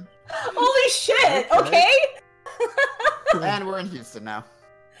Suburban. Holy shit, okay? And we're in Houston now.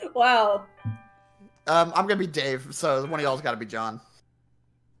 Wow. I'm gonna be Dave, so one of y'all's gotta be John.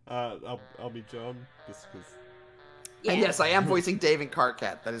 I'll be John, just because. Yeah. And yes, I am voicing Dave in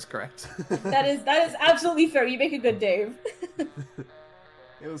Karkat. That is correct. that is absolutely fair. You make a good Dave.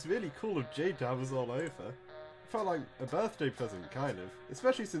 It was really cool of Jade to have us all over. It felt like a birthday present, kind of.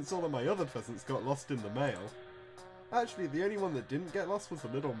 Especially since all of my other presents got lost in the mail. Actually, the only one that didn't get lost was a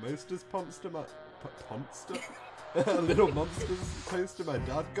little Monsters poster a little Monsters poster my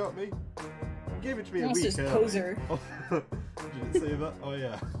dad got me. He gave it to me Monsters a week poser. Did it say that? Oh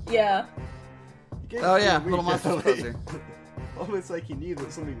yeah. Yeah. Oh yeah, little Monsters poser. Almost like he knew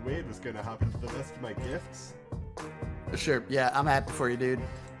that something weird was going to happen to the rest of my gifts. Sure, yeah, I'm happy for you, dude.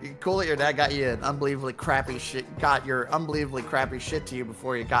 Cool that your dad got you an unbelievably crappy shit, got your unbelievably crappy shit to you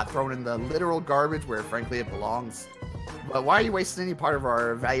before you got thrown in the literal garbage where frankly it belongs. But why are you wasting any part of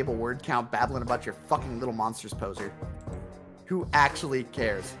our valuable word count babbling about your fucking little Monsters poser? Who actually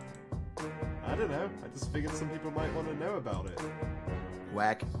cares? I don't know, I just figured some people might want to know about it.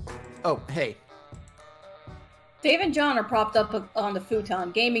 Whack. Oh, hey. Dave and John are propped up on the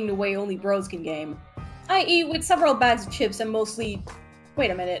futon, gaming the way only bros can game. I.e. with several bags of chips and mostly... Wait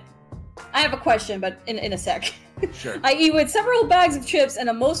a minute. I have a question, but in a sec. Sure. I.e. with several bags of chips and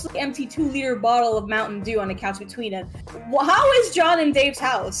a mostly empty 2-liter bottle of Mountain Dew on the couch between them. How is John in Dave's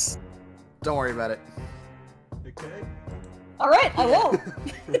house? Don't worry about it. Okay. Alright, I won't.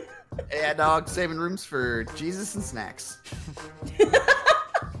 Yeah, dog, saving rooms for Jesus and snacks.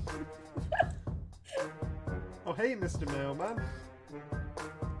 Oh, hey, Mr. Mailman.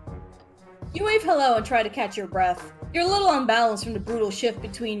 You wave hello and try to catch your breath. You're a little unbalanced from the brutal shift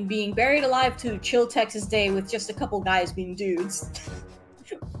between being buried alive to chill Texas day with just a couple guys being dudes.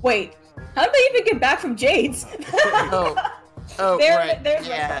 Wait, how did they even get back from Jade's? Oh, right, there's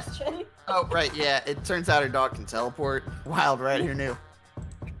yeah. my question. Oh, right, yeah, it turns out her dog can teleport. Wild, right? Who knew?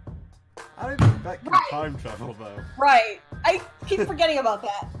 I don't think Beck can time travel, though. Right, I keep forgetting about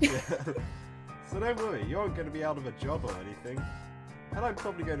that. Yeah. So don't worry, you aren't going to be out of a job or anything. And I'm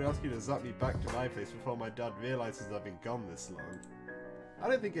probably going to ask you to zap me back to my place before my dad realises I've been gone this long. I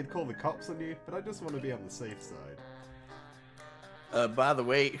don't think he'd call the cops on you, but I just want to be on the safe side. By the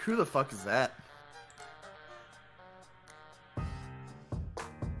way, who the fuck is that?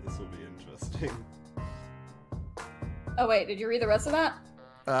 This will be interesting. Oh wait, did you read the rest of that?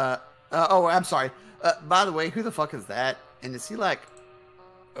 Oh, I'm sorry. By the way, who the fuck is that? And is he like,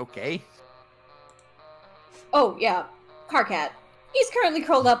 okay? Oh, yeah. Karkat. He's currently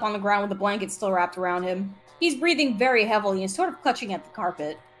curled up on the ground with a blanket still wrapped around him. He's breathing very heavily and sort of clutching at the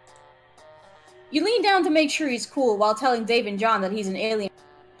carpet. You lean down to make sure he's cool while telling Dave and John that he's an alien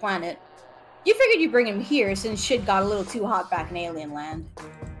planet. You figured you'd bring him here since shit got a little too hot back in alien land.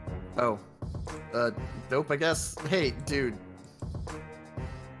 Oh. Dope, I guess. Hey, dude.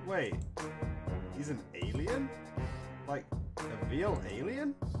 Wait. He's an alien? Like, a real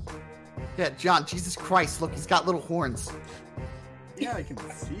alien? Yeah, John, Jesus Christ, look, he's got little horns. Yeah, I can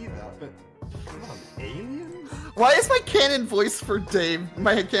see that, but... Come on, alien? Why is my canon voice for Dave,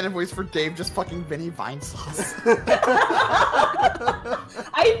 just fucking Vinny Vine sauce?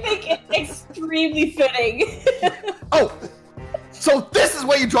 I think it's extremely fitting. Oh! So this is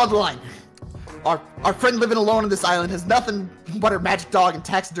where you draw the line! Our friend living alone on this island has nothing but her magic dog and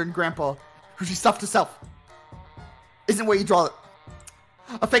taxidermy grandpa, who she stuffed herself. Isn't where you draw it.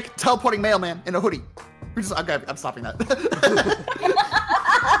 A fake teleporting mailman in a hoodie. Okay, I'm stopping that.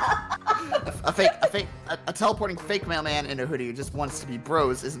 a teleporting fake mailman in a hoodie who just wants to be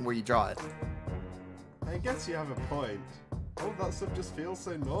bros isn't where you draw it. I guess you have a point. All that stuff just feels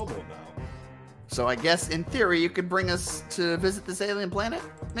so normal now. So I guess, in theory, you could bring us to visit this alien planet?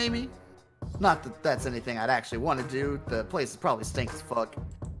 Maybe? Not that that's anything I'd actually want to do. The place probably stinks as fuck.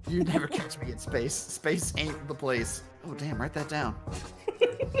 You'd never catch me in space. Space ain't the place. Oh, damn, write that down.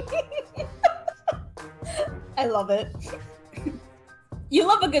 I love it. You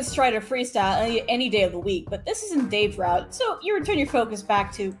love a good Strider freestyle any day of the week, but this isn't Dave's route, so you return your focus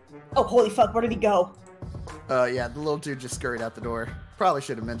back to... Oh, holy fuck, where did he go? Yeah, the little dude just scurried out the door. Probably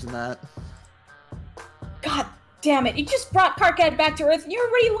should have mentioned that. God damn it, you just brought Karkat back to Earth and you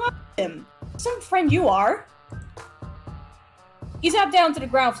already lost him. Some friend you are. You zap down to the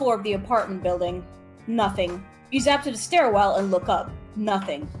ground floor of the apartment building. Nothing. You zap to the stairwell and look up.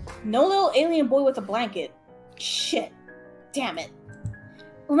 Nothing. No little alien boy with a blanket. Shit. Damn it.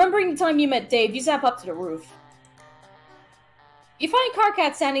 Remembering the time you met Dave, you zap up to the roof. You find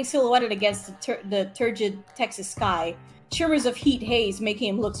Karkat standing silhouetted against the turgid Texas sky, shimmers of heat haze making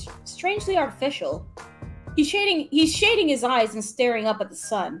him look strangely artificial. He's shading his eyes and staring up at the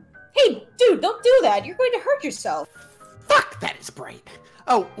sun. Hey, dude, don't do that! You're going to hurt yourself! Fuck, that is bright!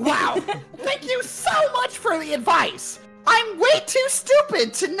 Oh, wow! Thank you so much for the advice! I'm way too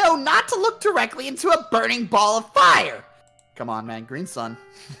stupid to know not to look directly into a burning ball of fire! Come on, man, green sun.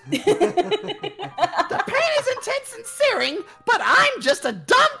 The pain is intense and searing, but I'm just a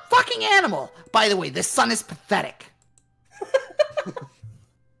dumb fucking animal! By the way, this sun is pathetic.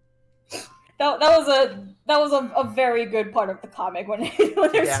 That was a very good part of the comic when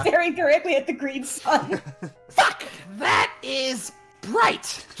they're staring directly at the green sun. Fuck! That is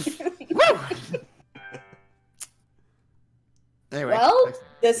bright! Woo! Anyway. Well,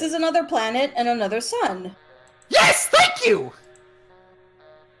 this is another planet and another sun. Yes, thank you!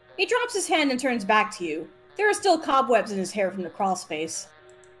 He drops his hand and turns back to you. There are still cobwebs in his hair from the crawl space.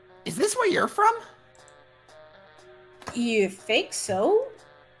 Is this where you're from? You think so?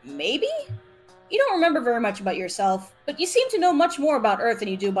 Maybe? You don't remember very much about yourself, but you seem to know much more about Earth than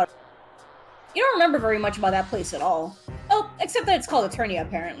you do about... You don't remember very much about that place at all. Oh, except that it's called Eternia,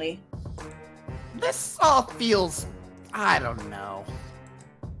 apparently. This all feels... I don't know...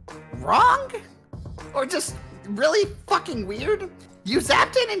 wrong? Or just really fucking weird? You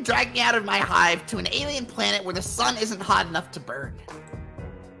zapped in and dragged me out of my hive to an alien planet where the sun isn't hot enough to burn.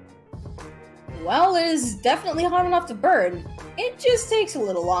 Well, it is definitely hot enough to burn. It just takes a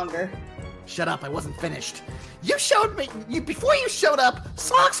little longer. Shut up, I wasn't finished. You showed me... before you showed up,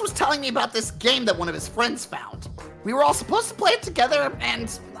 Socks was telling me about this game that one of his friends found. We were all supposed to play it together,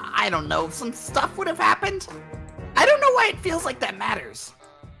 and... I don't know, some stuff would have happened. I don't know why it feels like that matters.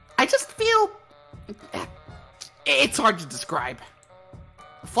 I just feel... It's hard to describe.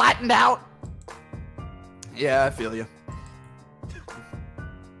 Flattened out. Yeah, I feel you.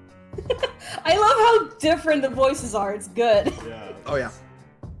 I love how different the voices are. It's good. Yeah. Oh, yeah.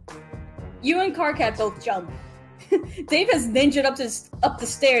 You and Karkat both jump. Dave has ninja'd up the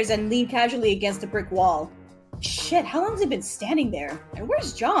stairs and leaned casually against a brick wall. Shit, how long has he been standing there? And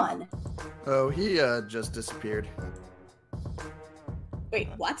where's John? Oh, he, just disappeared. Wait,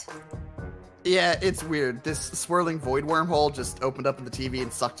 what? Yeah, it's weird. This swirling void wormhole just opened up in the TV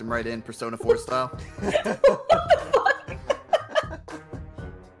and sucked him right in, Persona 4 style. What the fuck?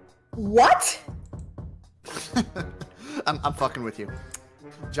 What? I'm fucking with you.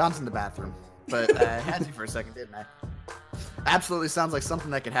 John's in the bathroom, but I had to for a second, didn't I? Absolutely sounds like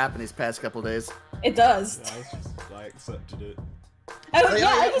something that could happen these past couple days. It does. Yeah, I accepted it. I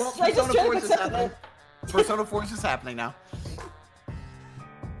Well, just Persona 4 is just accepted happening. it. Persona 4 is just happening now.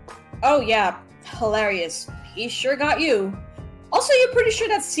 Oh yeah, hilarious. He sure got you. Also, you're pretty sure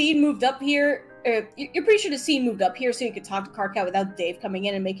that scene moved up here. You're pretty sure the scene moved up here so you could talk to Karkat without Dave coming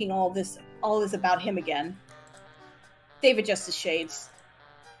in and making all this about him again. Dave adjusts his shades.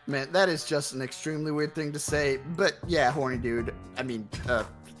 Man, that is just an extremely weird thing to say, but yeah, horny dude. I mean,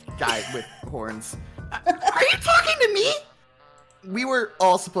 guy with horns. Are you talking to me? We were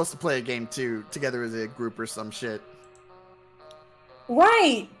all supposed to play a game too, together as a group or some shit.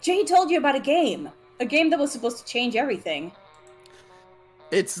 Right! Jay told you about a game. A game that was supposed to change everything.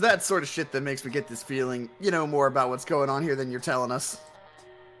 It's that sort of shit that makes me get this feeling, you know more about what's going on here than you're telling us.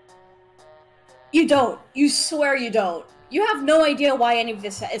 You don't. You swear you don't. You have no idea why any of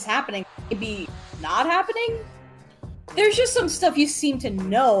this is happening. Maybe not happening? There's just some stuff you seem to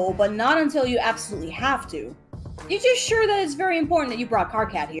know, but not until you absolutely have to. You're just sure that it's very important that you brought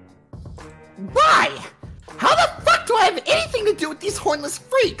Karkat here. Why? How the fuck do I have anything to do with these hornless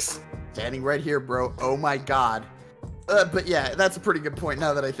freaks? Standing right here, bro. Oh my god. But yeah, that's a pretty good point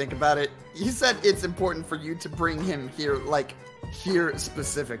now that I think about it. You said it's important for you to bring him here, like, here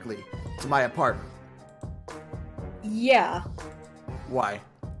specifically, to my apartment. Yeah. Why?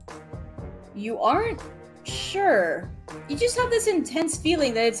 You aren't sure. You just have this intense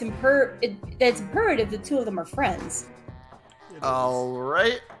feeling that it's imperative the two of them are friends.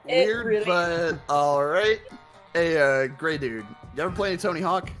 Alright. Weird, really but alright. Hey, gray dude. You ever play any Tony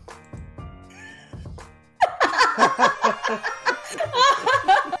Hawk?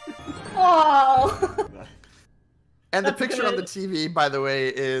 Oh. And the That's picture good. on the TV, by the way,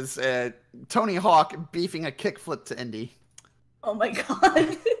 is Tony Hawk beefing a kickflip to Indy. Oh my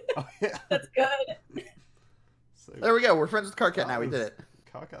god. Oh, yeah. That's good. So, There we go. We're friends with Karkat now. We did it.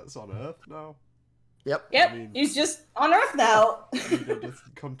 Karkat's on Earth now. Yep. Yep, I mean- he's just on Earth now. He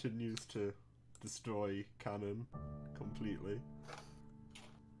just continues to destroy canon completely.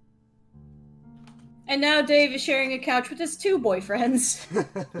 And now Dave is sharing a couch with his two boyfriends.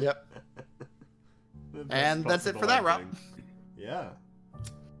 Yep. The best And that's it for that, possible Rob. ending. Yeah.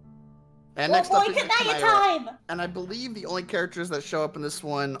 And Oh next boy, up is Kanaya Kanaya. time! And I believe the only characters that show up in this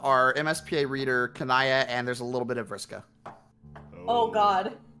one are MSPA Reader, Kanaya, and there's a little bit of Vriska. Oh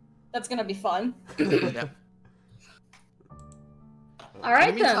god. That's gonna be fun. Yep. Alright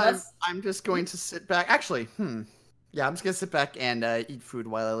In the then, meantime, let's... I'm just going to sit back. Actually, yeah, I'm just going to sit back and eat food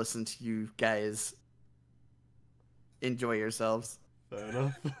while I listen to you guys enjoy yourselves. Fair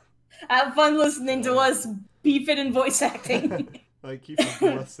enough. Have fun listening to us beef it in voice acting. Thank you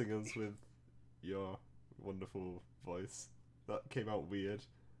for blessing us with your wonderful voice. That came out weird.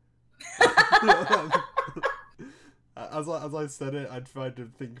 As I said it, I tried to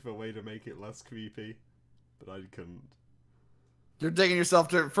think of a way to make it less creepy, but I couldn't. You're digging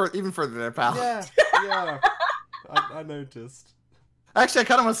yourself even further there, pal. Yeah, yeah. I noticed. Actually, I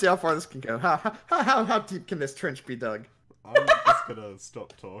kind of want to see how far this can go. How deep can this trench be dug? I'm just gonna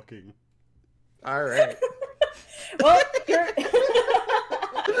stop talking. All right. Well, you're...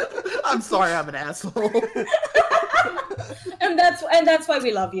 I'm sorry, I'm an asshole. and that's why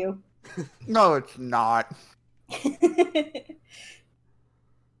we love you. No, it's not.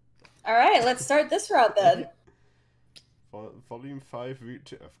 Alright, let's start this route then. Volume 5, Route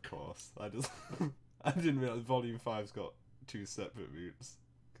 2, of course. I didn't realize Volume 5's got 2 separate routes,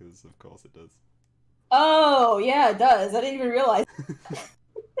 because of course it does. Oh, yeah, it does. I didn't even realize.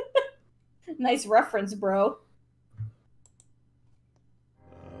 Nice reference, bro.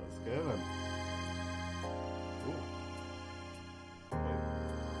 Let's go then. Ooh.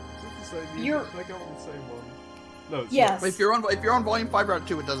 Is it the same music? You're- Should I go on the same one? No, it's Yes. If you're on Volume 5 Route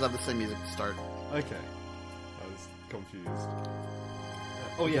 2, it does have the same music to start. not. Okay. I was confused.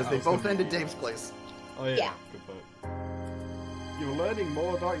 Oh yeah, Because they that was both gonna ended be- Dave's place. Oh yeah, Yeah. good point. You're learning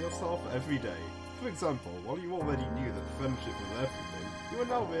more about yourself every day. For example, while you already knew that friendship was everything, you are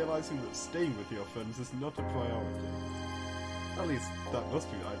now realizing that staying with your friends is not a priority. At least, that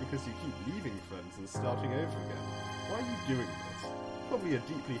must be right, because you keep leaving friends and starting over again. Why are you doing this? Probably a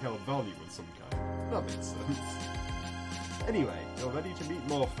deeply held value of some kind. That makes sense. Anyway, you're ready to meet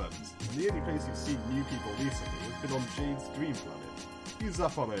more friends, and the only place you've seen new people recently has been on Jade's Dream Planet. You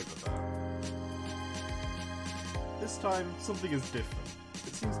zap on over there. This time, something is different.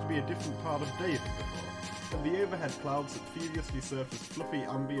 It seems to be a different part of day than before, and the overhead clouds that previously served as fluffy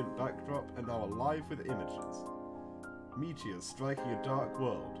ambient backdrop are now alive with images. Meteors striking a dark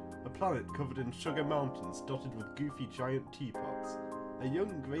world, a planet covered in sugar mountains dotted with goofy giant teapots, a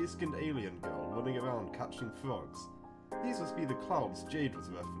young grey-skinned alien girl running around catching frogs. These must be the clouds Jade was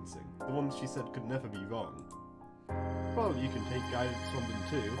referencing, the ones she said could never be wrong. Well, you can take guidance from them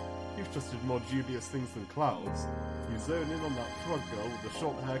too. You've trusted more dubious things than clouds. You zone in on that frog girl with the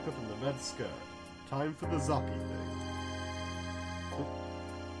short haircut and the red skirt. Time for the zappy thing.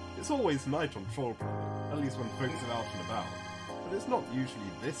 It's always night on Troll Planet, at least when folks are out and about, but it's not usually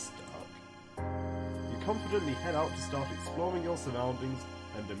this dark. You confidently head out to start exploring your surroundings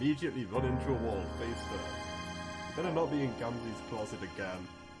and immediately run into a wall face first. You better not be in Gamzee's closet again.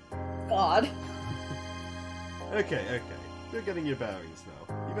 God. Okay. You're getting your bearings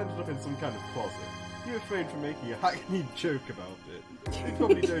now. You've ended up in some kind of closet. You refrained from making a hackneyed joke about it. You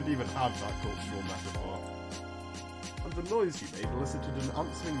probably don't even have that cultural metaphor. And the noise you made elicited an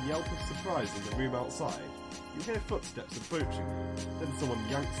answering yelp of surprise in the room outside. You hear footsteps approaching you, then someone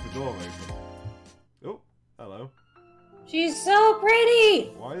yanks the door open. Oh, hello. She's so pretty!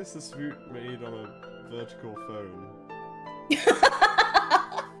 Why is this route made on a vertical phone?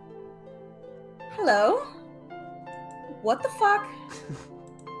 Hello? What the fuck?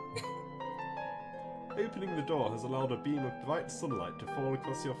 Opening the door has allowed a beam of bright sunlight to fall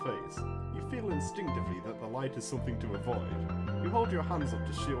across your face. You feel instinctively that the light is something to avoid. You hold your hands up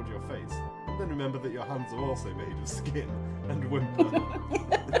to shield your face, and then remember that your hands are also made of skin, and whimper.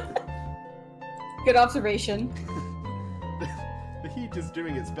 Good observation. The heat is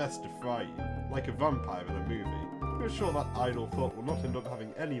doing its best to fry you, like a vampire in a movie. You're sure that idle thought will not end up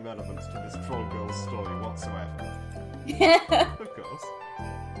having any relevance to this troll girl's story whatsoever. Of course.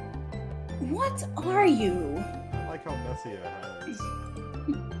 What are you? I like how messy her hair is.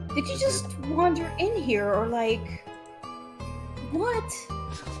 Did you just wander in here, or like... What?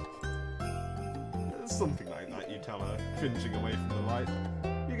 Something like that, you tell her, cringing away from the light.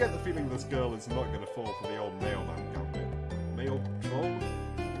 You get the feeling this girl is not going to fall for the old mailman gambit. Mail troll?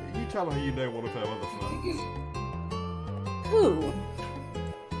 You tell her you know one of her other friends. Who?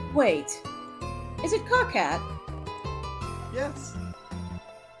 Wait. Is it Karkat? Yes.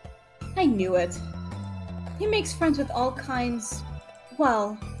 I knew it. He makes friends with all kinds...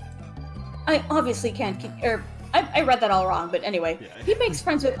 Well... I obviously can't keep... I read that all wrong, but anyway. Yeah. He makes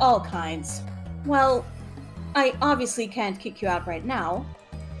friends with all kinds. Well, I obviously can't kick you out right now.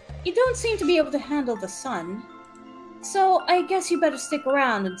 You don't seem to be able to handle the sun. So I guess you better stick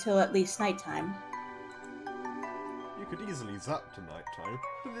around until at least nighttime. You could easily zap to nighttime,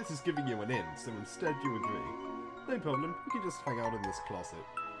 but this is giving you an in, so instead you agree. No problem, you can just hang out in this closet.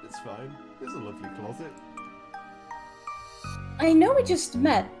 It's fine. It's a lovely closet. I know we just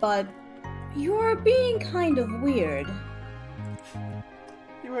met, but you're being kind of weird.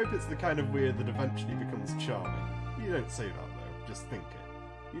 You hope it's the kind of weird that eventually becomes charming. You don't say that though, just think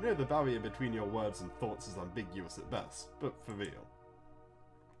it. You know the barrier between your words and thoughts is ambiguous at best, but for real.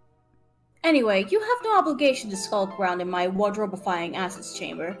 Anyway, you have no obligation to skulk around in my wardrobeifying assets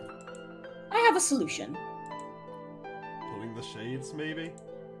chamber. I have a solution. Pulling the shades, maybe?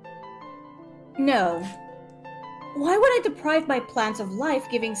 No. Why would I deprive my plants of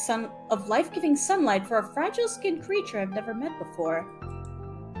life-giving sunlight for a fragile-skinned creature I've never met before?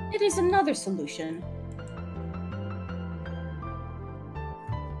 It is another solution.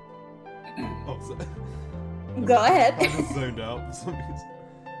 Oh, so Go ahead. I just zoned out for some reason.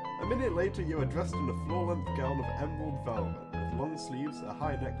 A minute later, you are dressed in a floor-length gown of emerald velvet, with long sleeves, a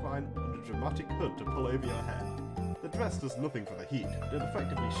high neckline, and a dramatic hood to pull over your head. The dress does nothing for the heat, but it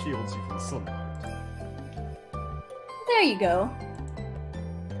effectively shields you from sunlight. There you go.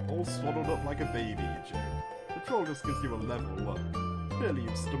 All swaddled up like a baby, you joke. The troll just gives you a level look. Clearly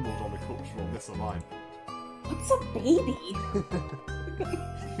you've stumbled on a cultural misalignment. What's a baby?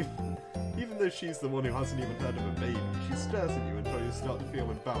 Even though she's the one who hasn't even heard of a baby, she stares at you until you start to feel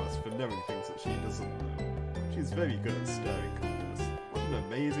embarrassed for knowing things that she doesn't know. She's very good at staring contests. What an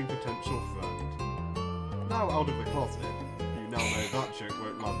amazing potential friend. Now out of the closet, you now know that joke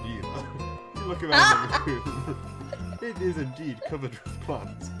won't land either. You look around the room. It is indeed covered with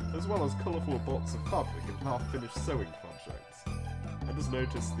plants, as well as colourful bots of fabric and half-finished sewing projects. I just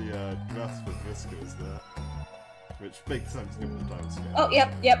noticed the dress for Vriska is there, which makes sense given the time scale. Oh,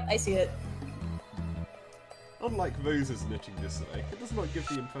 yep, I see it. Unlike Rose's knitting disarray, it does not give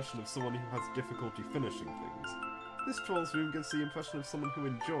the impression of someone who has difficulty finishing things. This troll's room gives the impression of someone who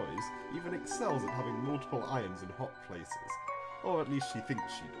enjoys, even excels at having multiple irons in hot places. Or at least she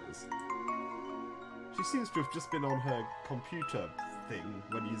thinks she does. She seems to have just been on her computer thing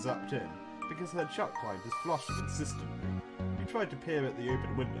when you zapped in, because her chat client is flashing insistently. You try to peer at the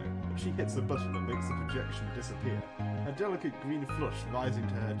open window, but she hits a button and makes the projection disappear, a delicate green flush rising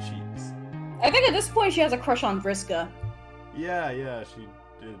to her cheeks. I think at this point she has a crush on Vriska. Yeah, she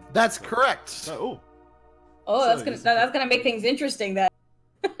did. That's correct. Oh, that's gonna make things interesting then.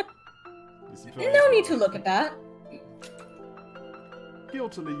 No need to look at that.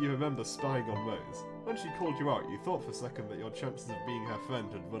 Guiltily, you remember spying on Rose. When she called you out, you thought for a second that your chances of being her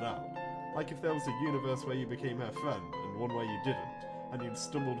friend had run out. Like if there was a universe where you became her friend, and one where you didn't, and you'd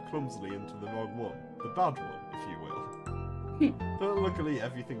stumbled clumsily into the wrong one. The bad one, if you will. But luckily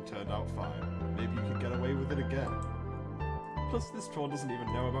everything turned out fine. Maybe you could get away with it again. Plus this troll doesn't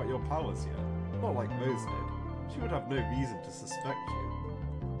even know about your powers yet. Not like Rose did. She would have no reason to suspect you.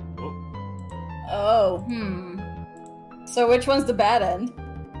 Oh, So which one's the bad end?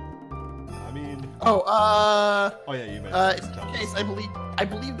 I mean... Oh yeah, you made in case, I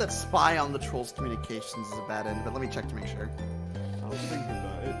believe that spy on the troll's communications is a bad end, but let me check to make sure. I was thinking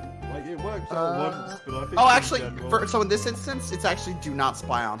about it. Like, it worked out once, but I think oh, in actually, general... so in this instance, it's actually do not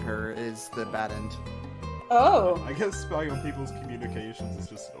spy on her is the bad end. Oh. I guess spying on people's communications is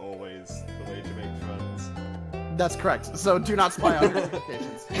just always the way to make friends. That's correct. So do not spy on her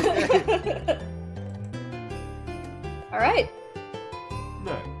communications. Alright.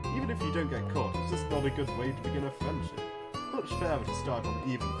 No, even if you don't get caught, it's just not a good way to begin a friendship. Much fairer to start on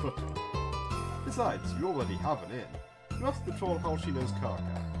even footing. Besides, you already have an in. You ask the troll how she knows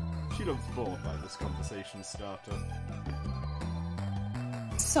Karkat. She looks bored by this conversation starter.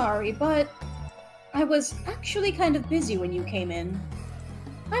 Sorry, but I was actually kind of busy when you came in.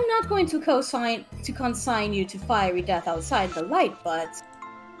 I'm not going to consign you to fiery death outside the light, but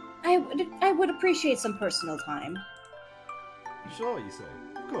I would appreciate some personal time. Sure, you say.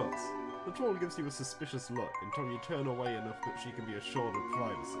 Of course. The troll gives you a suspicious look until you turn away enough that she can be assured of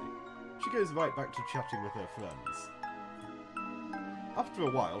privacy. She goes right back to chatting with her friends. After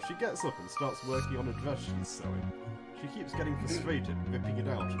a while, she gets up and starts working on a dress she's sewing. She keeps getting frustrated, ripping it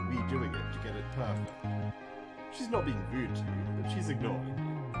out and redoing it to get it perfect. She's not being rude to you, but she's ignoring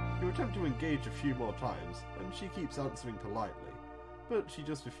you. You attempt to engage a few more times, and she keeps answering politely, but she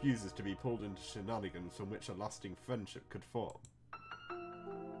just refuses to be pulled into shenanigans from which a lasting friendship could form.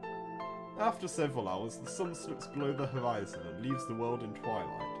 After several hours, the sun slips below the horizon and leaves the world in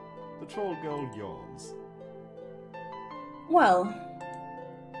twilight. The troll girl yawns. Well,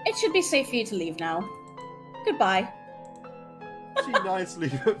 it should be safe for you to leave now. Goodbye. She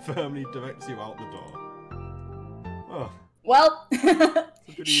nicely but firmly directs you out the door. Oh. Well,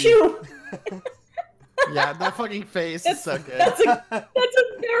 shoo! Yeah, that fucking face is so good. That's a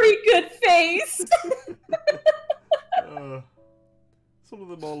very good face! It's one of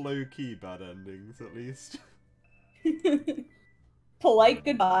the more low-key bad endings, at least. Polite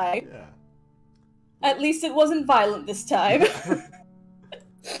goodbye. Yeah. At least it wasn't violent this time.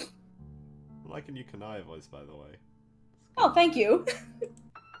 I'm liking your Kanaya voice, by the way. Oh, thank you.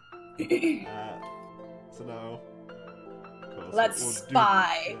 So now, of course, let's we'll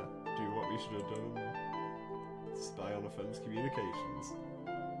spy. Do what we should have done. Spy on a friend's communications.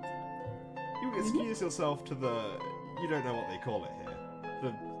 You excuse yourself to the... You don't know what they call it here.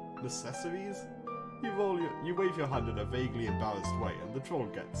 The necessaries? You wave your hand in a vaguely embarrassed way, and the troll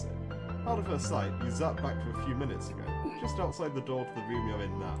gets it. Out of her sight, you zap back to a few minutes ago, just outside the door to the room you're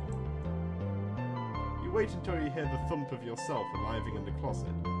in now. You wait until you hear the thump of yourself arriving in the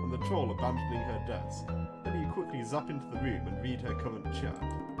closet, and the troll abandoning her desk. Then you quickly zap into the room and read her current chat.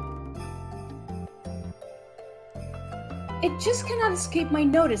 It just cannot escape my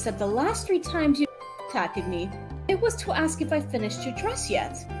notice that the last 3 times you contacted me, it was to ask if I finished your dress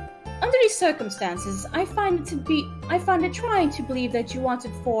yet. Under these circumstances, I find it trying to believe that you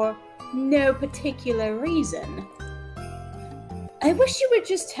wanted for no particular reason. I wish you would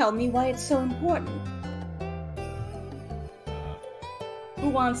just tell me why it's so important. Who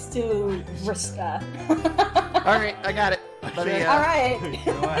wants to risk that? Alright, I got it. Alright.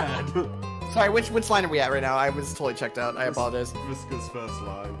 Go ahead. Sorry, which line are we at right now? I was totally checked out. I apologize. Vriska's first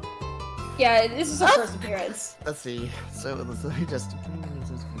line. Yeah, this is her first appearance. Let's see. So, let's just...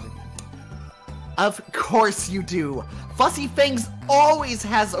 Of course you do. Fussy Fangs always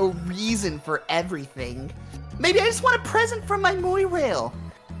has a reason for everything. Maybe I just want a present from my moirail.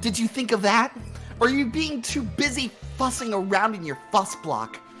 Did you think of that? Or are you being too busy fussing around in your fuss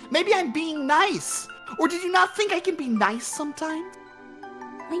block? Maybe I'm being nice. Or did you not think I can be nice sometimes?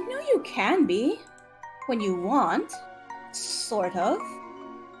 I know you can be. When you want. Sort of.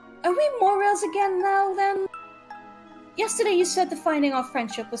 Are we moirails again now, then? Yesterday you said defining our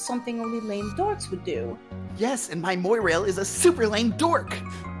friendship was something only lame dorks would do. Yes, and my moirail is a super lame dork.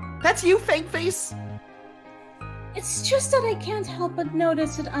 That's you, Fangface. It's just that I can't help but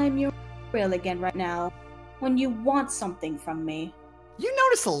notice that I'm your moirail again right now. When you want something from me. You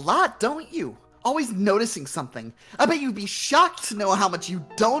notice a lot, don't you? Always noticing something. I bet you'd be shocked to know how much you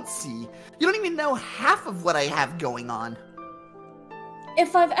don't see. You don't even know half of what I have going on.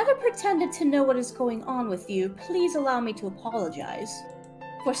 If I've ever pretended to know what is going on with you, please allow me to apologize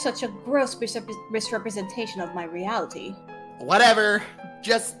for such a gross misrepresentation of my reality. Whatever.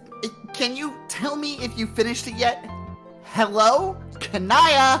 Just, can you tell me if you finished it yet? Hello?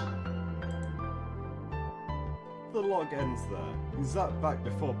 Kanaya? The log ends there. You zap back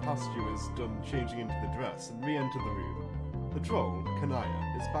before Pasture is done changing into the dress and re-enter the room. The troll,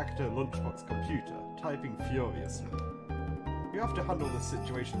 Kanaya, is back at her lunchbox computer, typing furiously. You have to handle this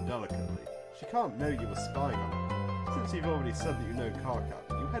situation delicately. She can't know you were spying on her. Since you've already said that you know Karkat,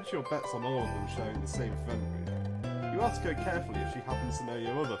 you hedge your bets on all of them sharing the same friend group. You ask her carefully if she happens to know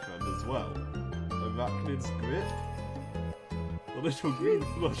your other friend as well. Arachnid's Grit? The little green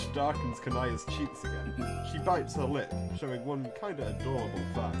flush darkens Kanaya's cheeks again. She bites her lip, showing one kinda adorable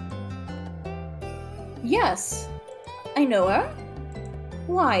fact. Yes, I know her.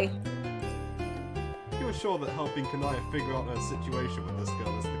 Why? You are sure that helping Kanaya figure out her situation with this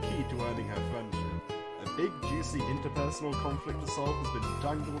girl is the key to earning her friendship. A big, juicy interpersonal conflict to solve has been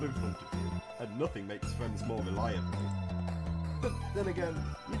dangled in front of you, and nothing makes friends more reliable. But then again,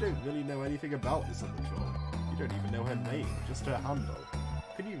 you don't really know anything about this other troll. You don't even know her name, just her handle.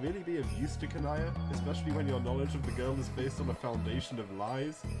 Can you really be of use to Kanaya, especially when your knowledge of the girl is based on a foundation of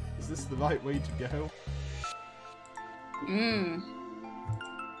lies? Is this the right way to go?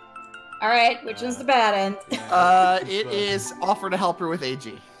 Alright, which is the bad end? It is offer to help her with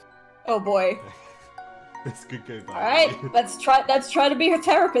AG. Oh boy. This could go bad. Alright, let's try to be her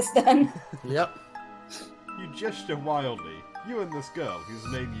therapist then. Yep. You gesture wildly. You and this girl, whose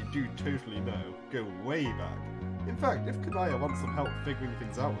name you do totally know, go way back. In fact, if Kanaya wants some help figuring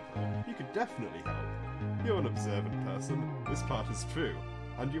things out with her, you could definitely help. You're an observant person, this part is true,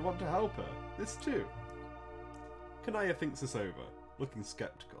 and you want to help her, this too. Kanaya thinks this over, looking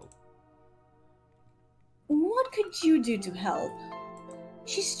skeptical. What could you do to help?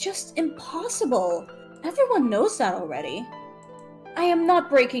 She's just impossible. Everyone knows that already. I am not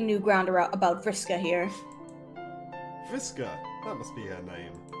breaking new ground about Vriska here. Vriska, that must be her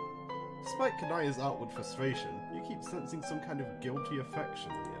name. Despite Kanaya's outward frustration, you keep sensing some kind of guilty affection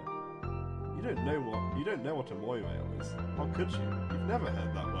here. You don't know what a moirail is. How could you? You've never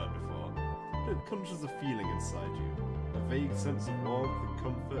heard that word before. But it conjures a feeling inside you. A vague sense of warmth and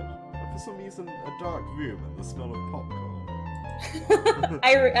comfort, and for some reason, a dark room and the smell of popcorn.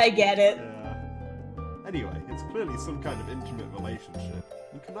 I get it. Yeah. Anyway, it's clearly some kind of intimate relationship,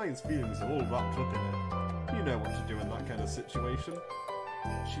 and Kanaya's feelings are all wrapped up in it. You know what to do in that kind of situation.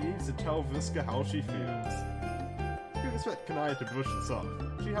 She needs to tell Vriska how she feels. You expect Kanaya to brush this off.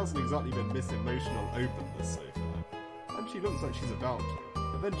 She hasn't exactly been Miss Emotional Openness so far, and she looks like she's about to,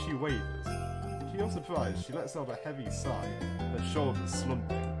 but then she wavers. To your surprise, she lets out a heavy sigh, her shoulders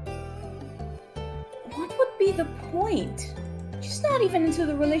slumping. What would be the point? She's not even into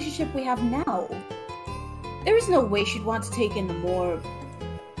the relationship we have now. There is no way she'd want to take in the more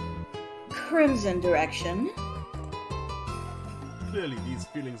crimson direction. Clearly, these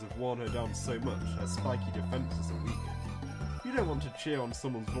feelings have worn her down so much, her spiky defenses are weakened. You don't want to cheer on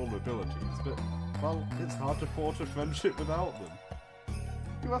someone's vulnerabilities, but, well, it's hard to forge a friendship without them.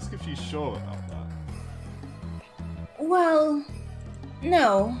 You ask if she's sure about that. Well,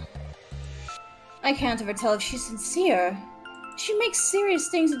 no. I can't ever tell if she's sincere. She makes serious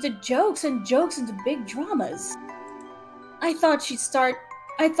things into jokes and jokes into big dramas. I thought she started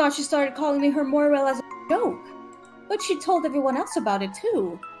calling me her Morwell as a joke, but she told everyone else about it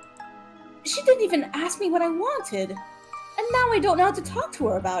too. She didn't even ask me what I wanted, and now I don't know how to talk to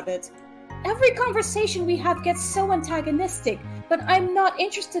her about it. Every conversation we have gets so antagonistic, but I'm not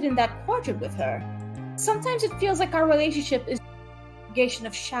interested in that quadrant with her. Sometimes it feels like our relationship is a aggregation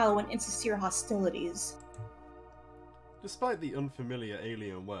of shallow and insincere hostilities. Despite the unfamiliar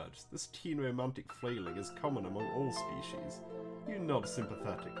alien words, this teen romantic flailing is common among all species. You nod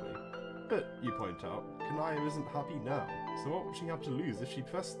sympathetically. But, you point out, Kanaya isn't happy now, so what would she have to lose if she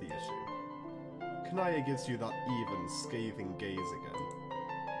pressed the issue? Kanaya gives you that even, scathing gaze again.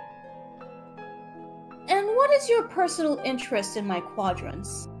 And what is your personal interest in my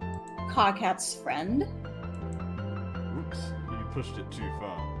quadrants? Karkat's friend? Oops, you pushed it too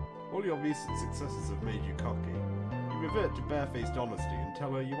far. All your recent successes have made you cocky. You revert to barefaced honesty and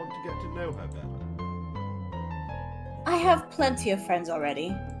tell her you want to get to know her better. I have plenty of friends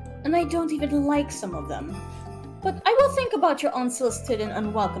already, and I don't even like some of them. But I will think about your unsolicited and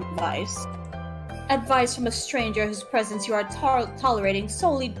unwelcome advice. Advice from a stranger whose presence you are tolerating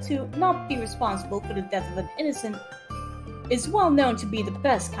solely to not be responsible for the death of an innocent is well known to be the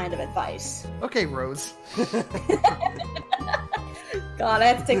best kind of advice. Okay, Rose. God, I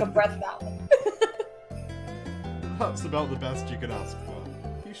have to take a breath for that one. That's about the best you can ask for.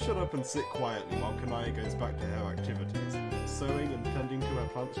 You shut up and sit quietly while Kanaya goes back to her activities, sewing and tending to her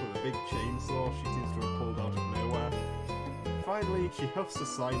plants with a big chainsaw she seems to have pulled out of nowhere. Finally, she huffs a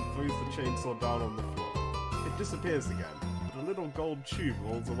sigh and throws the chainsaw down on the floor. It disappears again, but a little gold tube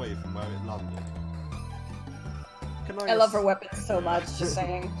rolls away from where it landed. I love her weapons so much, just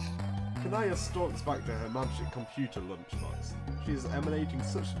saying. Kanaya stalks back to her magic computer lunchbox. She is emanating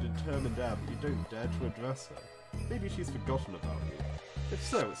such a determined air that you don't dare to address her. Maybe she's forgotten about you. If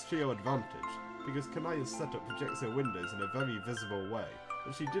so, it's to your advantage, because Kanaya's setup projects her windows in a very visible way,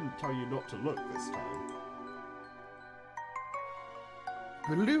 but she didn't tell you not to look this time.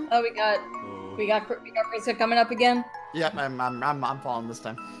 Oh, we got Karkat coming up again. Yep, I'm following this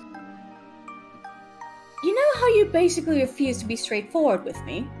time. You know how you basically refuse to be straightforward with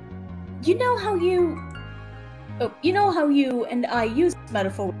me? You know how you and I use this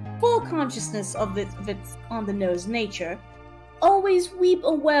metaphor with full consciousness of its on-the-nose nature, always weave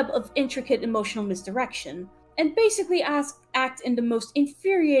a web of intricate emotional misdirection, and basically act in the most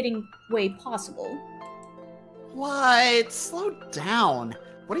infuriating way possible. What? Slow down.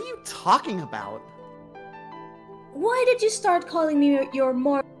 What are you talking about? Why did you start calling me your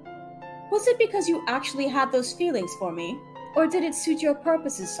more... Was it because you actually had those feelings for me? Or did it suit your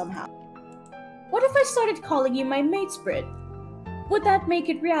purposes somehow? What if I started calling you my mate Sprit? Would that make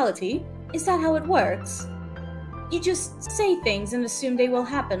it reality? Is that how it works? You just say things and assume they will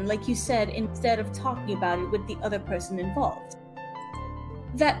happen like you said instead of talking about it with the other person involved.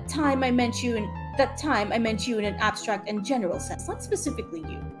 That time I meant you in an abstract and general sense, not specifically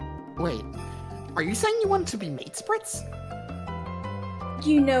you. Wait, are you saying you want to be mate Sprits?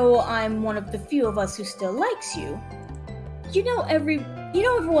 You know I'm one of the few of us who still likes you. You know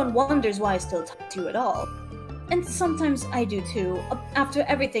everyone wonders why I still talk to you at all. And sometimes I do too. After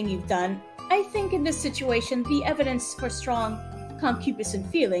everything you've done, I think in this situation the evidence for strong concupiscent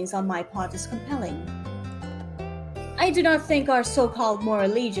feelings on my part is compelling. I do not think our so-called moral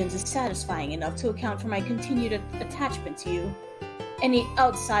allegiance is satisfying enough to account for my continued attachment to you. Any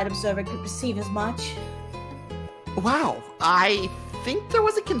outside observer could perceive as much. Wow, I think there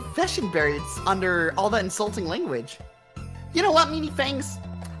was a confession buried under all that insulting language. You know what, Meanie Fangs?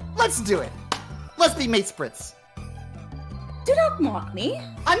 Let's do it. Let's be mate Sprits. Do not mock me.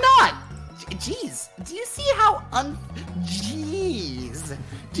 I'm not! Jeez, do you see how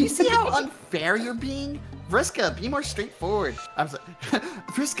Do you see how unfair you're being? Vriska, be more straightforward. I'm sorry.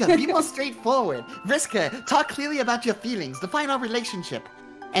 Vriska, be more straightforward. Vriska, talk clearly about your feelings, define our relationship.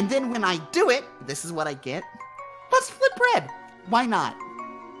 And then when I do it, this is what I get. Let's flip bread. Why not?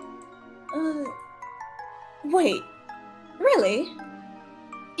 Wait. Really?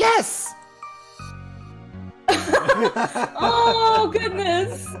 Yes! Oh,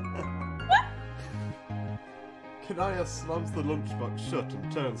 goodness! Kanaya slams the lunchbox shut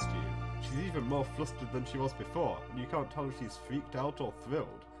and turns to you. She's even more flustered than she was before, and you can't tell if she's freaked out or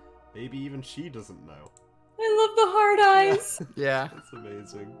thrilled. Maybe even she doesn't know. I love the hard eyes! Yeah. That's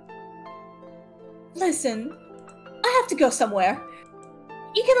amazing. Listen, I have to go somewhere.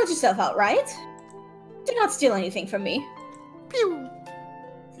 You can let yourself out, right? Do not steal anything from me. Pew!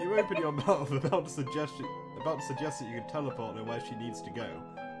 You open your mouth about to suggest that you can teleport her where she needs to go,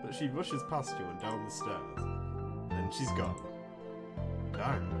 but she rushes past you and down the stairs. Then she's gone.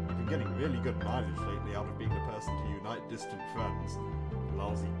 Dang, you've been getting really good mileage lately out of being the person to unite distant friends.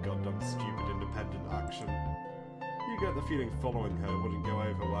 Lousy goddamn stupid independent action. You get the feeling following her wouldn't go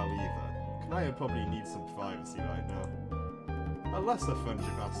over well either. Kanaya probably needs some privacy right now. A lesser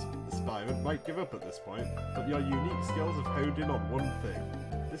friendship aspirant might give up at this point, but your unique skills have honed in on one thing.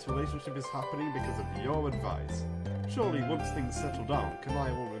 This relationship is happening because of your advice. Surely once things settle down,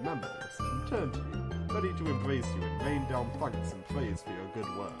 Kanaya will remember this and turn to you, ready to embrace you and rain down thanks and praise for your good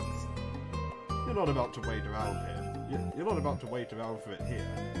works. You're not about to wait around here. You're not about to wait around for it here.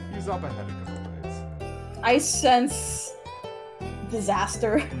 You zap ahead a couple days. I sense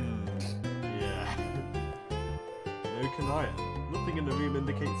disaster. Yeah. No Kanaya. Nothing in the room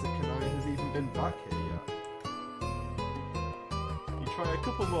indicates that Kanaya has even been back here yet. You try a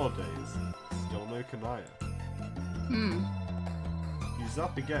couple more days. Still no Kanaya. You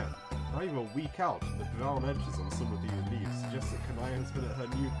zap again. Now you're a week out, and the brown edges on some of these leaves suggest that Kanaya has been at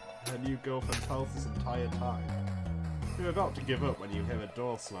her new girlfriend's house this entire time. You're about to give up when you hear a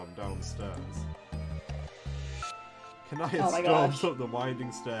door slam downstairs. Kanaya storms up the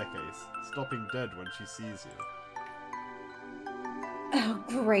winding staircase, stopping dead when she sees you. Oh,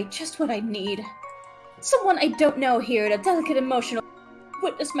 great. Just what I need. Someone I don't know here in a delicate emotional...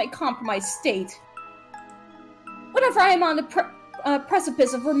 witness my compromised state. Whenever I am on the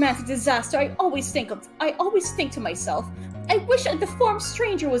precipice of romantic disaster, I always think to myself, I wish a deformed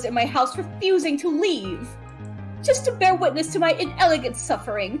stranger was in my house refusing to leave. Just to bear witness to my inelegant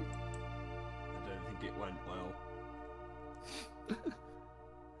suffering. I don't think it went well.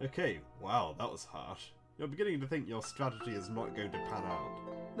 Okay, wow, that was harsh. You're beginning to think your strategy is not going to pan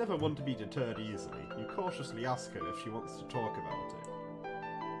out. Never one to be deterred easily, you cautiously ask her if she wants to talk about it.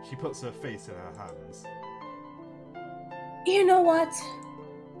 She puts her face in her hands. You know what?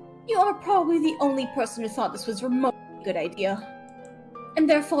 You are probably the only person who thought this was remotely a good idea. And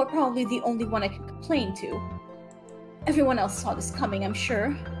therefore probably the only one I can complain to. Everyone else saw this coming, I'm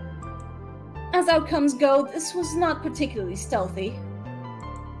sure. As outcomes go, this was not particularly stealthy.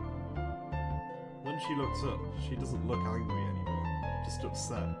 When she looks up, she doesn't look angry anymore, just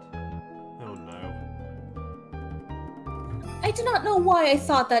upset. Oh no. I do not know why I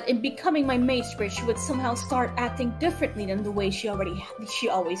thought that in becoming my mate spirit she would somehow start acting differently than the way she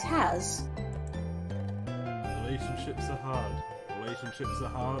always has. Relationships are hard. Relationships are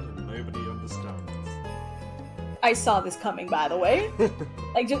hard and nobody understands. I saw this coming, by the way.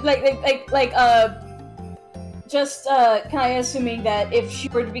 Kanaya assuming that if she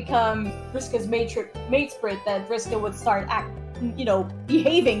were to become Vriska's mate spirit, that Vriska would start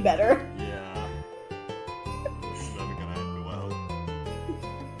behaving better. Yeah. This is never gonna end well.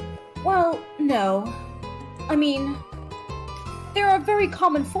 Well, no. I mean, they're a very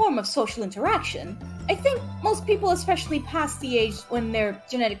common form of social interaction. I think most people, especially past the age when their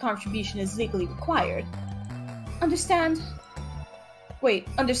genetic contribution is legally required, understand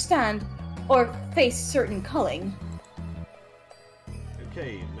or face certain culling.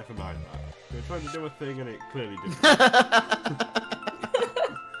 Okay, never mind that. We were trying to do a thing and it clearly didn't.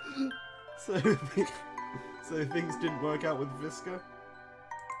 So things didn't work out with Vriska?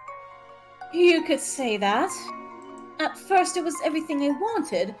 You could say that. At first it was everything I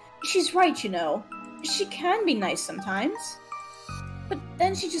wanted. She's right, you know. She can be nice sometimes. But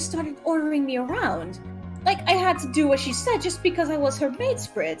then she just started ordering me around. Like, I had to do what she said just because I was her mate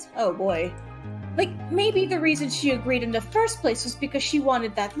spirit. Oh boy. Like, maybe the reason she agreed in the first place was because she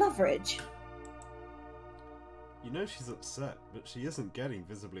wanted that leverage. You know she's upset, but she isn't getting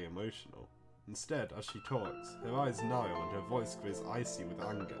visibly emotional. Instead, as she talks, her eyes narrow and her voice grows icy with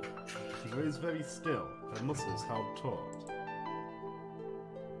anger. She grows very still, her muscles held taut.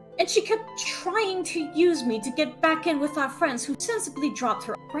 And she kept trying to use me to get back in with our friends who sensibly dropped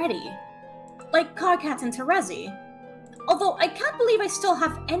her already. Like Karkat and Terezi. Although I can't believe I still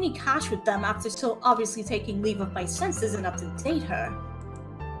have any cash with them after so obviously taking leave of my senses enough to date her.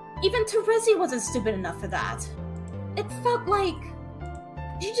 Even Terezi wasn't stupid enough for that. It felt like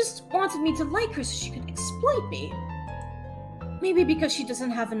she just wanted me to like her so she could exploit me. Maybe because she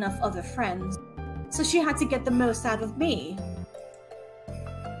doesn't have enough other friends, so she had to get the most out of me.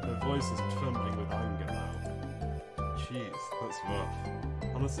 Her voice is trembling with anger now. Jeez, that's rough.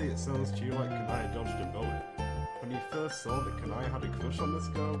 Honestly, it sounds to you like Kanaya dodged a bullet. When you first saw that Kanaya had a crush on this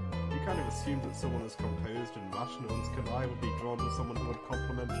girl, you kind of assumed that someone as composed and rational as Kanaya would be drawn to someone who would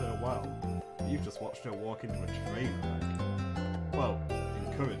compliment her well. But you've just watched her walk into a train wreck. Well,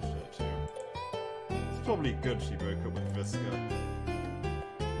 encouraged her to. It's probably good she broke up with Vriska.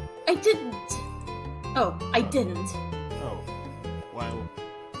 I didn't. Oh, I didn't. Oh, well.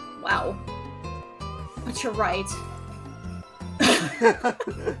 Wow. But you're right.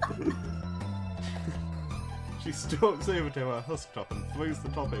 She stalks over to her husk top and throws the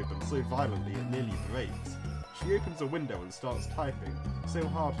top open so violently it nearly breaks. She opens a window and starts typing, so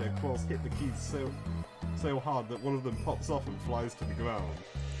hard her claws hit the keys so hard that one of them pops off and flies to the ground.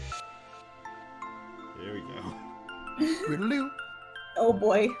 Here we go. Oh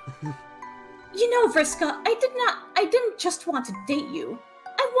boy. You know, Vriska, I didn't just want to date you.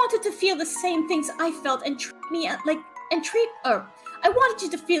 I wanted to feel the same things I felt and I wanted you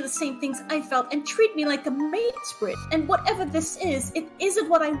to feel the same things I felt and treat me like a mate spirit. And whatever this is, it isn't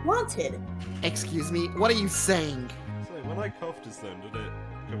what I wanted. Excuse me, what are you saying? So, when I coughed just then, did it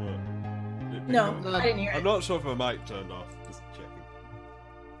come up? Did it pick No, up? I didn't hear it. I'm not sure if my mic turned off, just checking.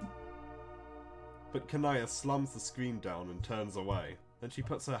 But Kanaya slams the screen down and turns away. Then she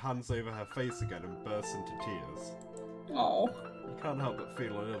puts her hands over her face again and bursts into tears. Oh. You can't help but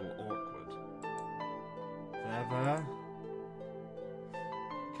feel a little awkward. There?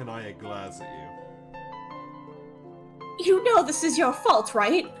 Kanaya glares at you. You know this is your fault,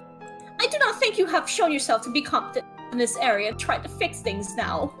 right? I do not think you have shown yourself to be competent in this area and tried to fix things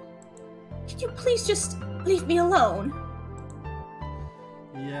now. Can you please just leave me alone?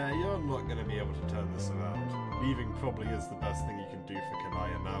 Yeah, you're not going to be able to turn this around. Leaving probably is the best thing you can do for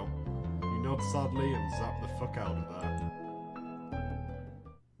Kanaya now. You nod sadly and zap the fuck out of that.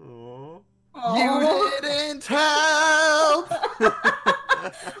 Aww. You didn't help!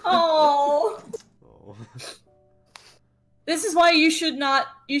 Oh. Oh. This is why you should not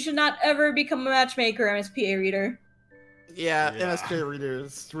ever become a matchmaker, MSPA reader. Yeah, Yeah. MSK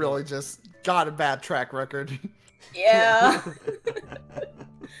readers really just got a bad track record. Yeah.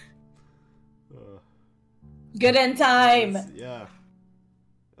 Good end time. Yeah.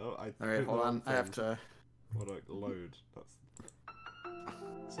 Oh, I. Alright, hold on. I have to. What do I load? That's.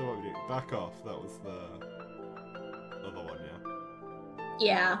 So what we do? Back off. That was the other one, yeah.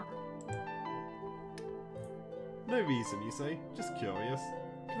 Yeah. No reason, you say? Just curious.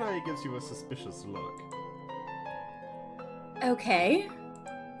 Kanaya gives you a suspicious look. Okay.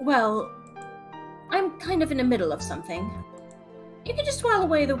 Well, I'm kind of in the middle of something. You can just while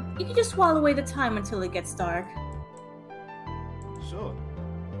away the time until it gets dark. Sure.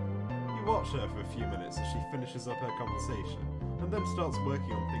 You watch her for a few minutes as she finishes up her conversation, and then starts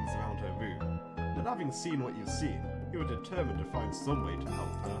working on things around her room. And having seen what you've seen, you are determined to find some way to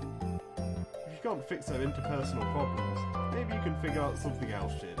help her. If you can't fix her interpersonal problems, maybe you can figure out something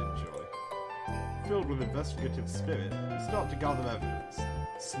else she'd enjoy. Filled with investigative spirit, you start to gather evidence.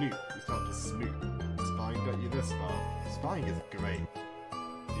 Snoop, you start to snoop. Spying got you this far. Spying is great.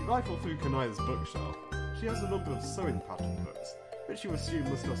 You rifle through Kanaya's bookshelf. She has a number of sewing pattern books, which you assume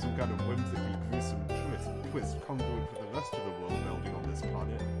must have some kind of whimsically gruesome twist congruent with the rest of the world building on this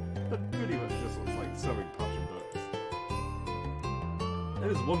planet, but pretty much just looks like sewing pattern books.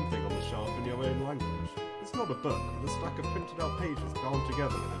 There is one thing on the shelf in your own language. It's not a book, but a stack of printed out pages bound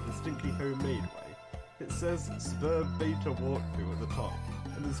together in a distinctly homemade way. It says Spur Beta Walkthrough at the top,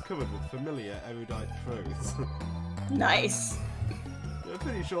 and is covered with familiar erudite prose. Nice. You're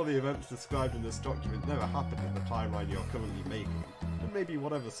pretty sure the events described in this document never happened in the timeline you're currently making, and maybe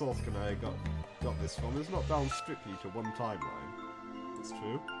whatever source Kanaya got this from is not bound strictly to one timeline. It's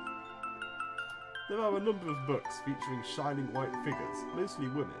true. There are a number of books featuring shining white figures, mostly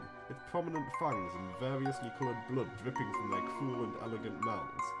women, with prominent fangs and variously coloured blood dripping from their cool and elegant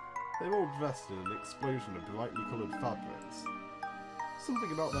mouths. They're all dressed in an explosion of brightly coloured fabrics.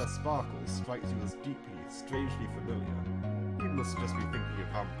 Something about their sparkles strikes you as deeply, strangely familiar. You must just be thinking of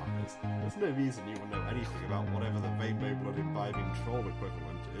vampires. There's no reason you would know anything about whatever the rainbow blood imbibing troll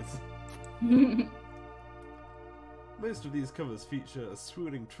equivalent is. Most of these covers feature a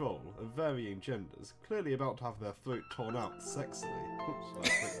swooning troll of varying genders, clearly about to have their throat torn out sexily.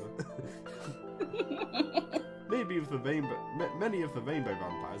 Many of the rainbow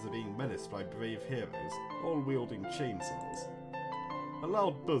vampires are being menaced by brave heroes, all wielding chainsaws. A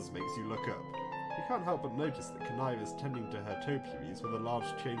loud buzz makes you look up. You can't help but notice that Kanaya is tending to her topiaries with a large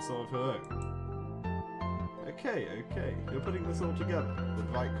chainsaw of her own. Okay, you're putting this all together. The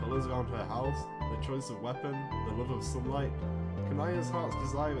bright colours around her house, the choice of weapon, the love of sunlight. Kanaya's heart's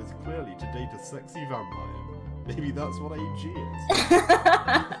desire is clearly to date a sexy vampire. Maybe that's what AG is.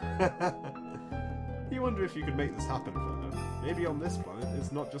 You wonder if you could make this happen for her. Maybe on this planet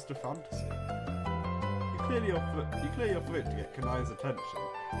it's not just a fantasy. You clear your throat to get Kanaya's attention,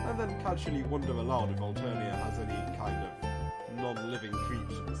 and then casually wonder aloud if Alternia has any kind of non-living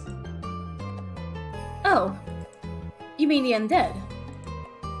creatures. Oh, you mean the undead?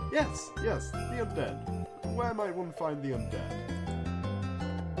 Yes, the undead. Where might one find the undead?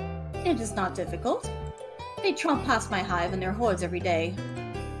 It is not difficult. They tromp past my hive in their hordes every day,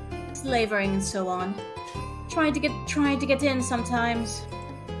 slavering and so on. Trying to get in sometimes.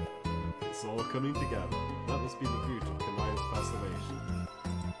 It's all coming together. That must be the root of Kanaya's fascination.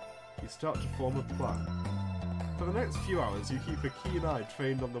 You start to form a plan. For the next few hours, you keep a keen eye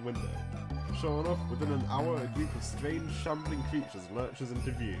trained on the window. Sure enough, within an hour, a group of strange, shambling creatures lurches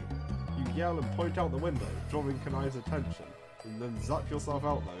into view. You yell and point out the window, drawing Kanaya's attention, and then zap yourself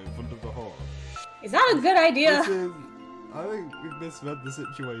out there in front of the horde. Is that a good idea? I think we've misread the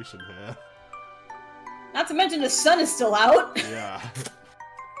situation here. Not to mention the sun is still out. Yeah.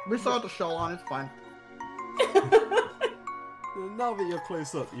 We saw the show on, it's fine. Now that you're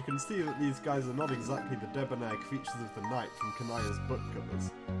close up, you can see that these guys are not exactly the debonair creatures of the night from Kanaya's book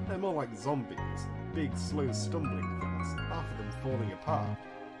covers. They're more like zombies. Big, slow, stumbling things, half of them falling apart.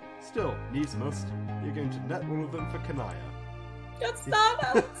 Still, needs must. You're going to net all of them for Kanaya. That's not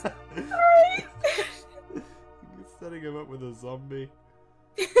how it's... Alright. Setting him up with a zombie.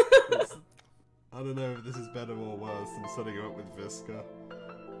 I don't know if this is better or worse than setting him up with Visca.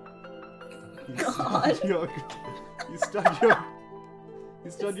 God. You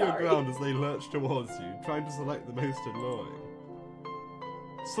stand your ground as they lurch towards you, trying to select the most alluring.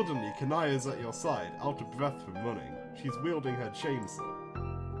 Suddenly, Kanaya is at your side, out of breath from running. She's wielding her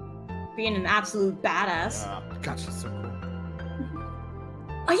chainsaw. Being an absolute badass. Yeah. God, she's so cool.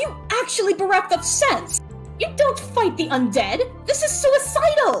 Are you actually bereft of sense? You don't fight the undead! This is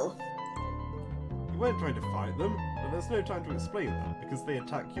suicidal! You weren't trying to fight them, but there's no time to explain that, because they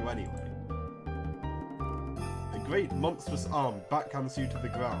attack you anyway. great monstrous arm backhands you to the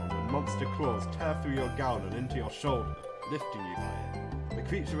ground, and monster claws tear through your gown and into your shoulder, lifting you by it. The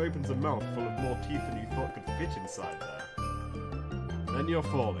creature opens a mouth full of more teeth than you thought could fit inside there. Then you're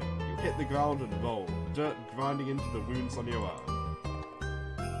falling. You hit the ground and roll, dirt grinding into the wounds on your arm.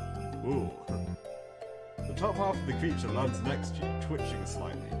 Ooh. The top half of the creature lands next to you, twitching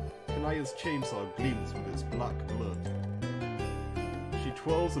slightly. Kanaya's chainsaw gleams with its black blood. She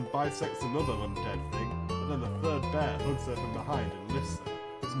twirls and bisects another undead thing, but then a third bear hugs her from behind and lifts her,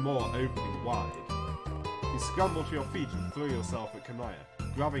 its maw opening wide. You scramble to your feet and throw yourself at Kanaya,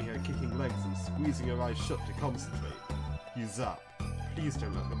 grabbing her kicking legs and squeezing her eyes shut to concentrate. You zap. Please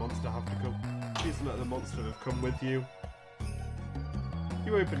don't let the monster have to come. Please don't let the monster have come with you.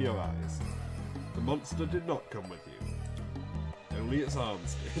 You open your eyes. The monster did not come with you. Only its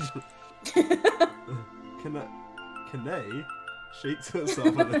arms did. Kanaya shakes herself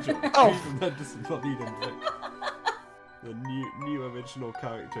a little, from her disembodied and the new original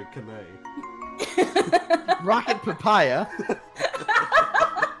character, Kanaya. Rocket Papaya.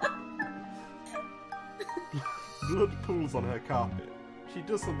 Blood pools on her carpet. She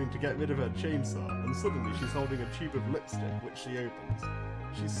does something to get rid of her chainsaw, and suddenly she's holding a tube of lipstick, which she opens.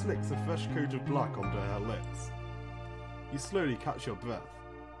 She slicks a fresh coat of black onto her lips. You slowly catch your breath.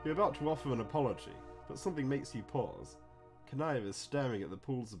 You're about to offer an apology, but something makes you pause. Kanaya is staring at the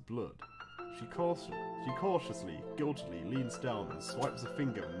pools of blood. She cautiously, guiltily leans down and swipes a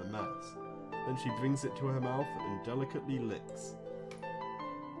finger in the mess. Then she brings it to her mouth and delicately licks.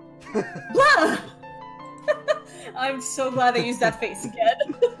 Blah! I'm so glad they used that face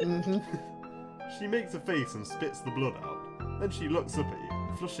again. She makes a face and spits the blood out. Then she looks up at you,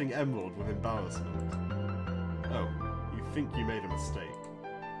 flushing emerald with embarrassment. Oh, you think you made a mistake.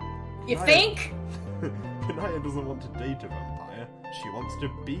 You think? Kanaya doesn't want to date a vampire. She wants to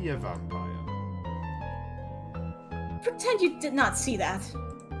be a vampire. Pretend you did not see that.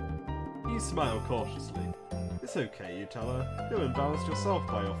 You smile cautiously. It's okay, you tell her. You're embarrassed yourself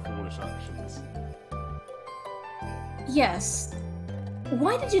by your foolish actions. Yes.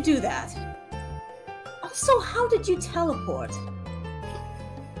 Why did you do that? Also, how did you teleport?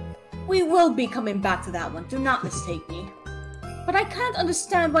 We will be coming back to that one, do not mistake me. But I can't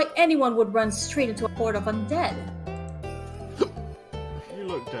understand why anyone would run straight into a horde of undead. You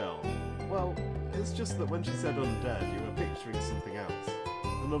look down. Well, it's just that when she said undead, you were picturing something else.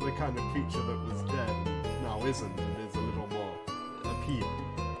 Another kind of creature that was dead and now isn't and is a little more appealing.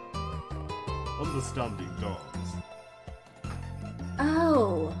 Understanding dawns.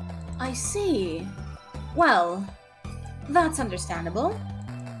 Oh, I see. Well, that's understandable.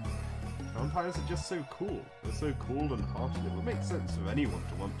 Vampires are just so cool. They're so cool and hot, and it would make sense for anyone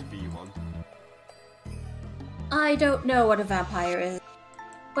to want to be one. I don't know what a vampire is,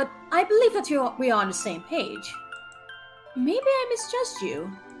 but I believe that we are on the same page. Maybe I misjudged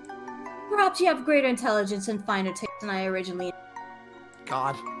you. Perhaps you have greater intelligence and finer taste than I originally...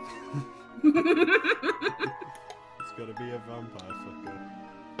 God. It's gotta be a vampire fucker.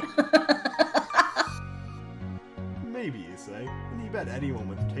 Maybe, you say, and you bet anyone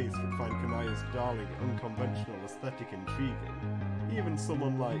with taste would find Kanaya's darling, unconventional aesthetic intriguing. Even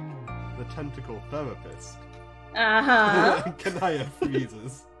someone like the tentacle therapist. Uh-huh. Kanaya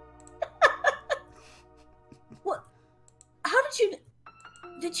freezes. What? How did you...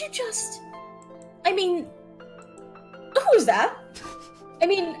 Did you just... I mean... Who's that? I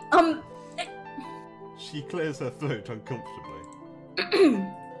mean, She clears her throat uncomfortably.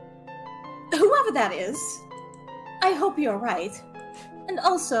 Whoever that is, I hope you're right. And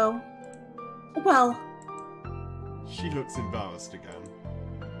also, well... She looks embarrassed again.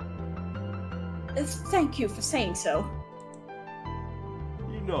 Thank you for saying so.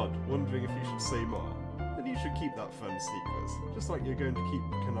 You nod, wondering if you should say more. Then you should keep that friend secret, just like you're going to keep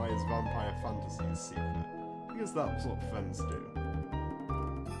Kanaya's vampire fantasies secret. Because that's what friends do.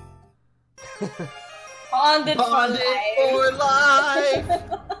 Bonded for life!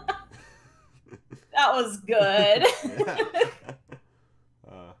 That was good.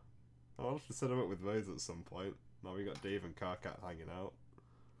 I'll have to set him up with Rose at some point. Now we got Dave and Karkat hanging out.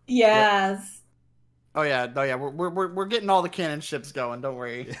 Yes. Oh yeah, we're getting all the cannon ships going. Don't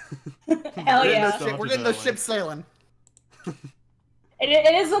worry. Hell yeah. We're getting those ships sailing.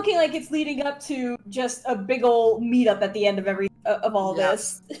 It is looking like it's leading up to just a big old meetup at the end of all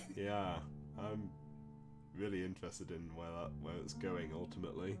this. Yeah, I'm really interested in where it's going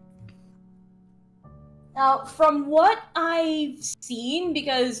ultimately. Now, from what I've seen,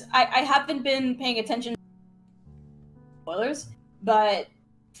 because I haven't been paying attention to spoilers, but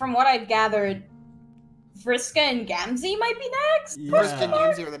from what I've gathered, Vriska and Gamzee might be next? Yeah. Vriska and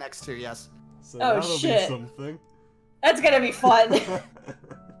Gamzee are the next two, yes. So Oh, that'll shit. be something. That's gonna be fun.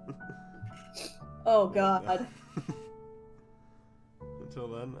 Oh god. Until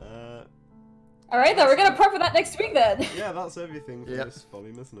then, Alright then, we're gonna prep for that next week then. yeah, that's everything for this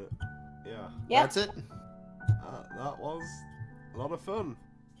volume, isn't it? Yeah. Yeah. That's it. That was a lot of fun.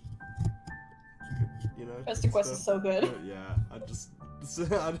 You know, Pesterquest is so good. Yeah,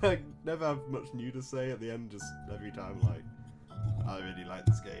 I never have much new to say at the end. Just every time, like, I really like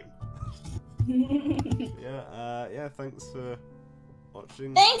this game. Yeah. Thanks for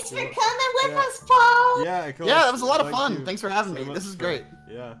watching. Thanks for coming with us, Paul. Yeah, of course. Yeah, that was a lot of Thank fun. you Thanks for having so me. much This is for- great.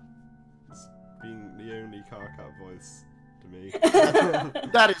 Yeah, it's being the only Karkat voice to me.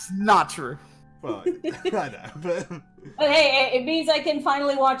 That is not true. Well, I know, but But hey, it means I can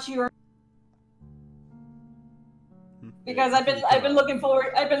finally watch your. Because I've been looking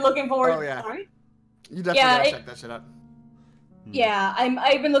forward. Oh, yeah. Sorry? You definitely Yeah, gotta check that shit out. Yeah,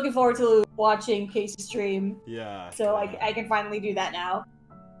 I've been looking forward to watching Casey's stream. Yeah. So I can finally do that now.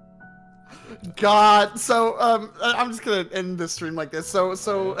 God, so I'm just gonna end this stream like this. So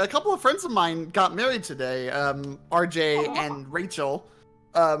a couple of friends of mine got married today. RJ and Rachel,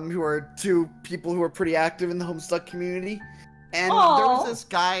 who are two people who are pretty active in the Homestuck community. And there was this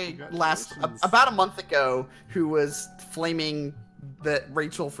guy about a month ago who was flaming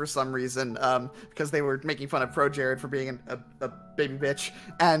Rachel for some reason, because they were making fun of Pro Jared for being a baby bitch,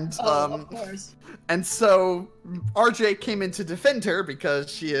 and of course. And so RJ came in to defend her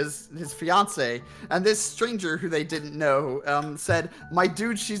because she is his fiance, and this stranger who they didn't know said, "My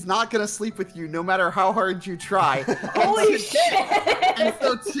dude, she's not gonna sleep with you no matter how hard you try." Holy shit! And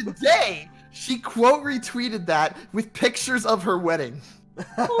so today she quote retweeted that with pictures of her wedding.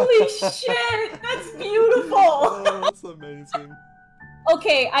 Holy shit! That's beautiful. Oh, that's amazing.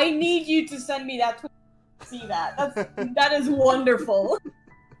 Okay, I need you to send me that tweet to see that. That is wonderful.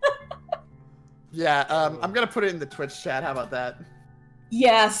 Yeah, I'm gonna put it in the Twitch chat. How about that?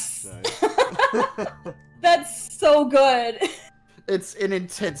 Yes. Nice. That's so good. It's an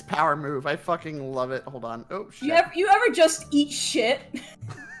intense power move. I fucking love it. Hold on. Oh shit. You ever just eat shit?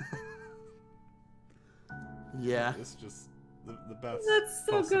 Yeah. It's just the best That's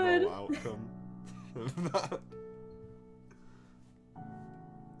so possible good. outcome of that.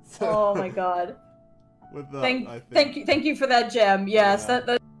 So, Oh my god. With that, Thank you for that gem. Yes, Yeah.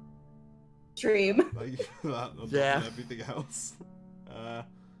 that stream. Thank you for that. On Yeah. top of everything else.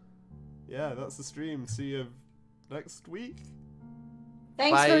 Yeah, that's the stream. See you next week.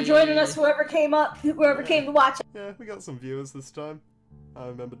 Thanks Bye. for joining us, whoever came came to watch. Yeah, we got some viewers this time. I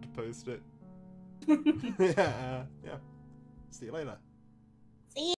remembered to post it. Yeah. See you later.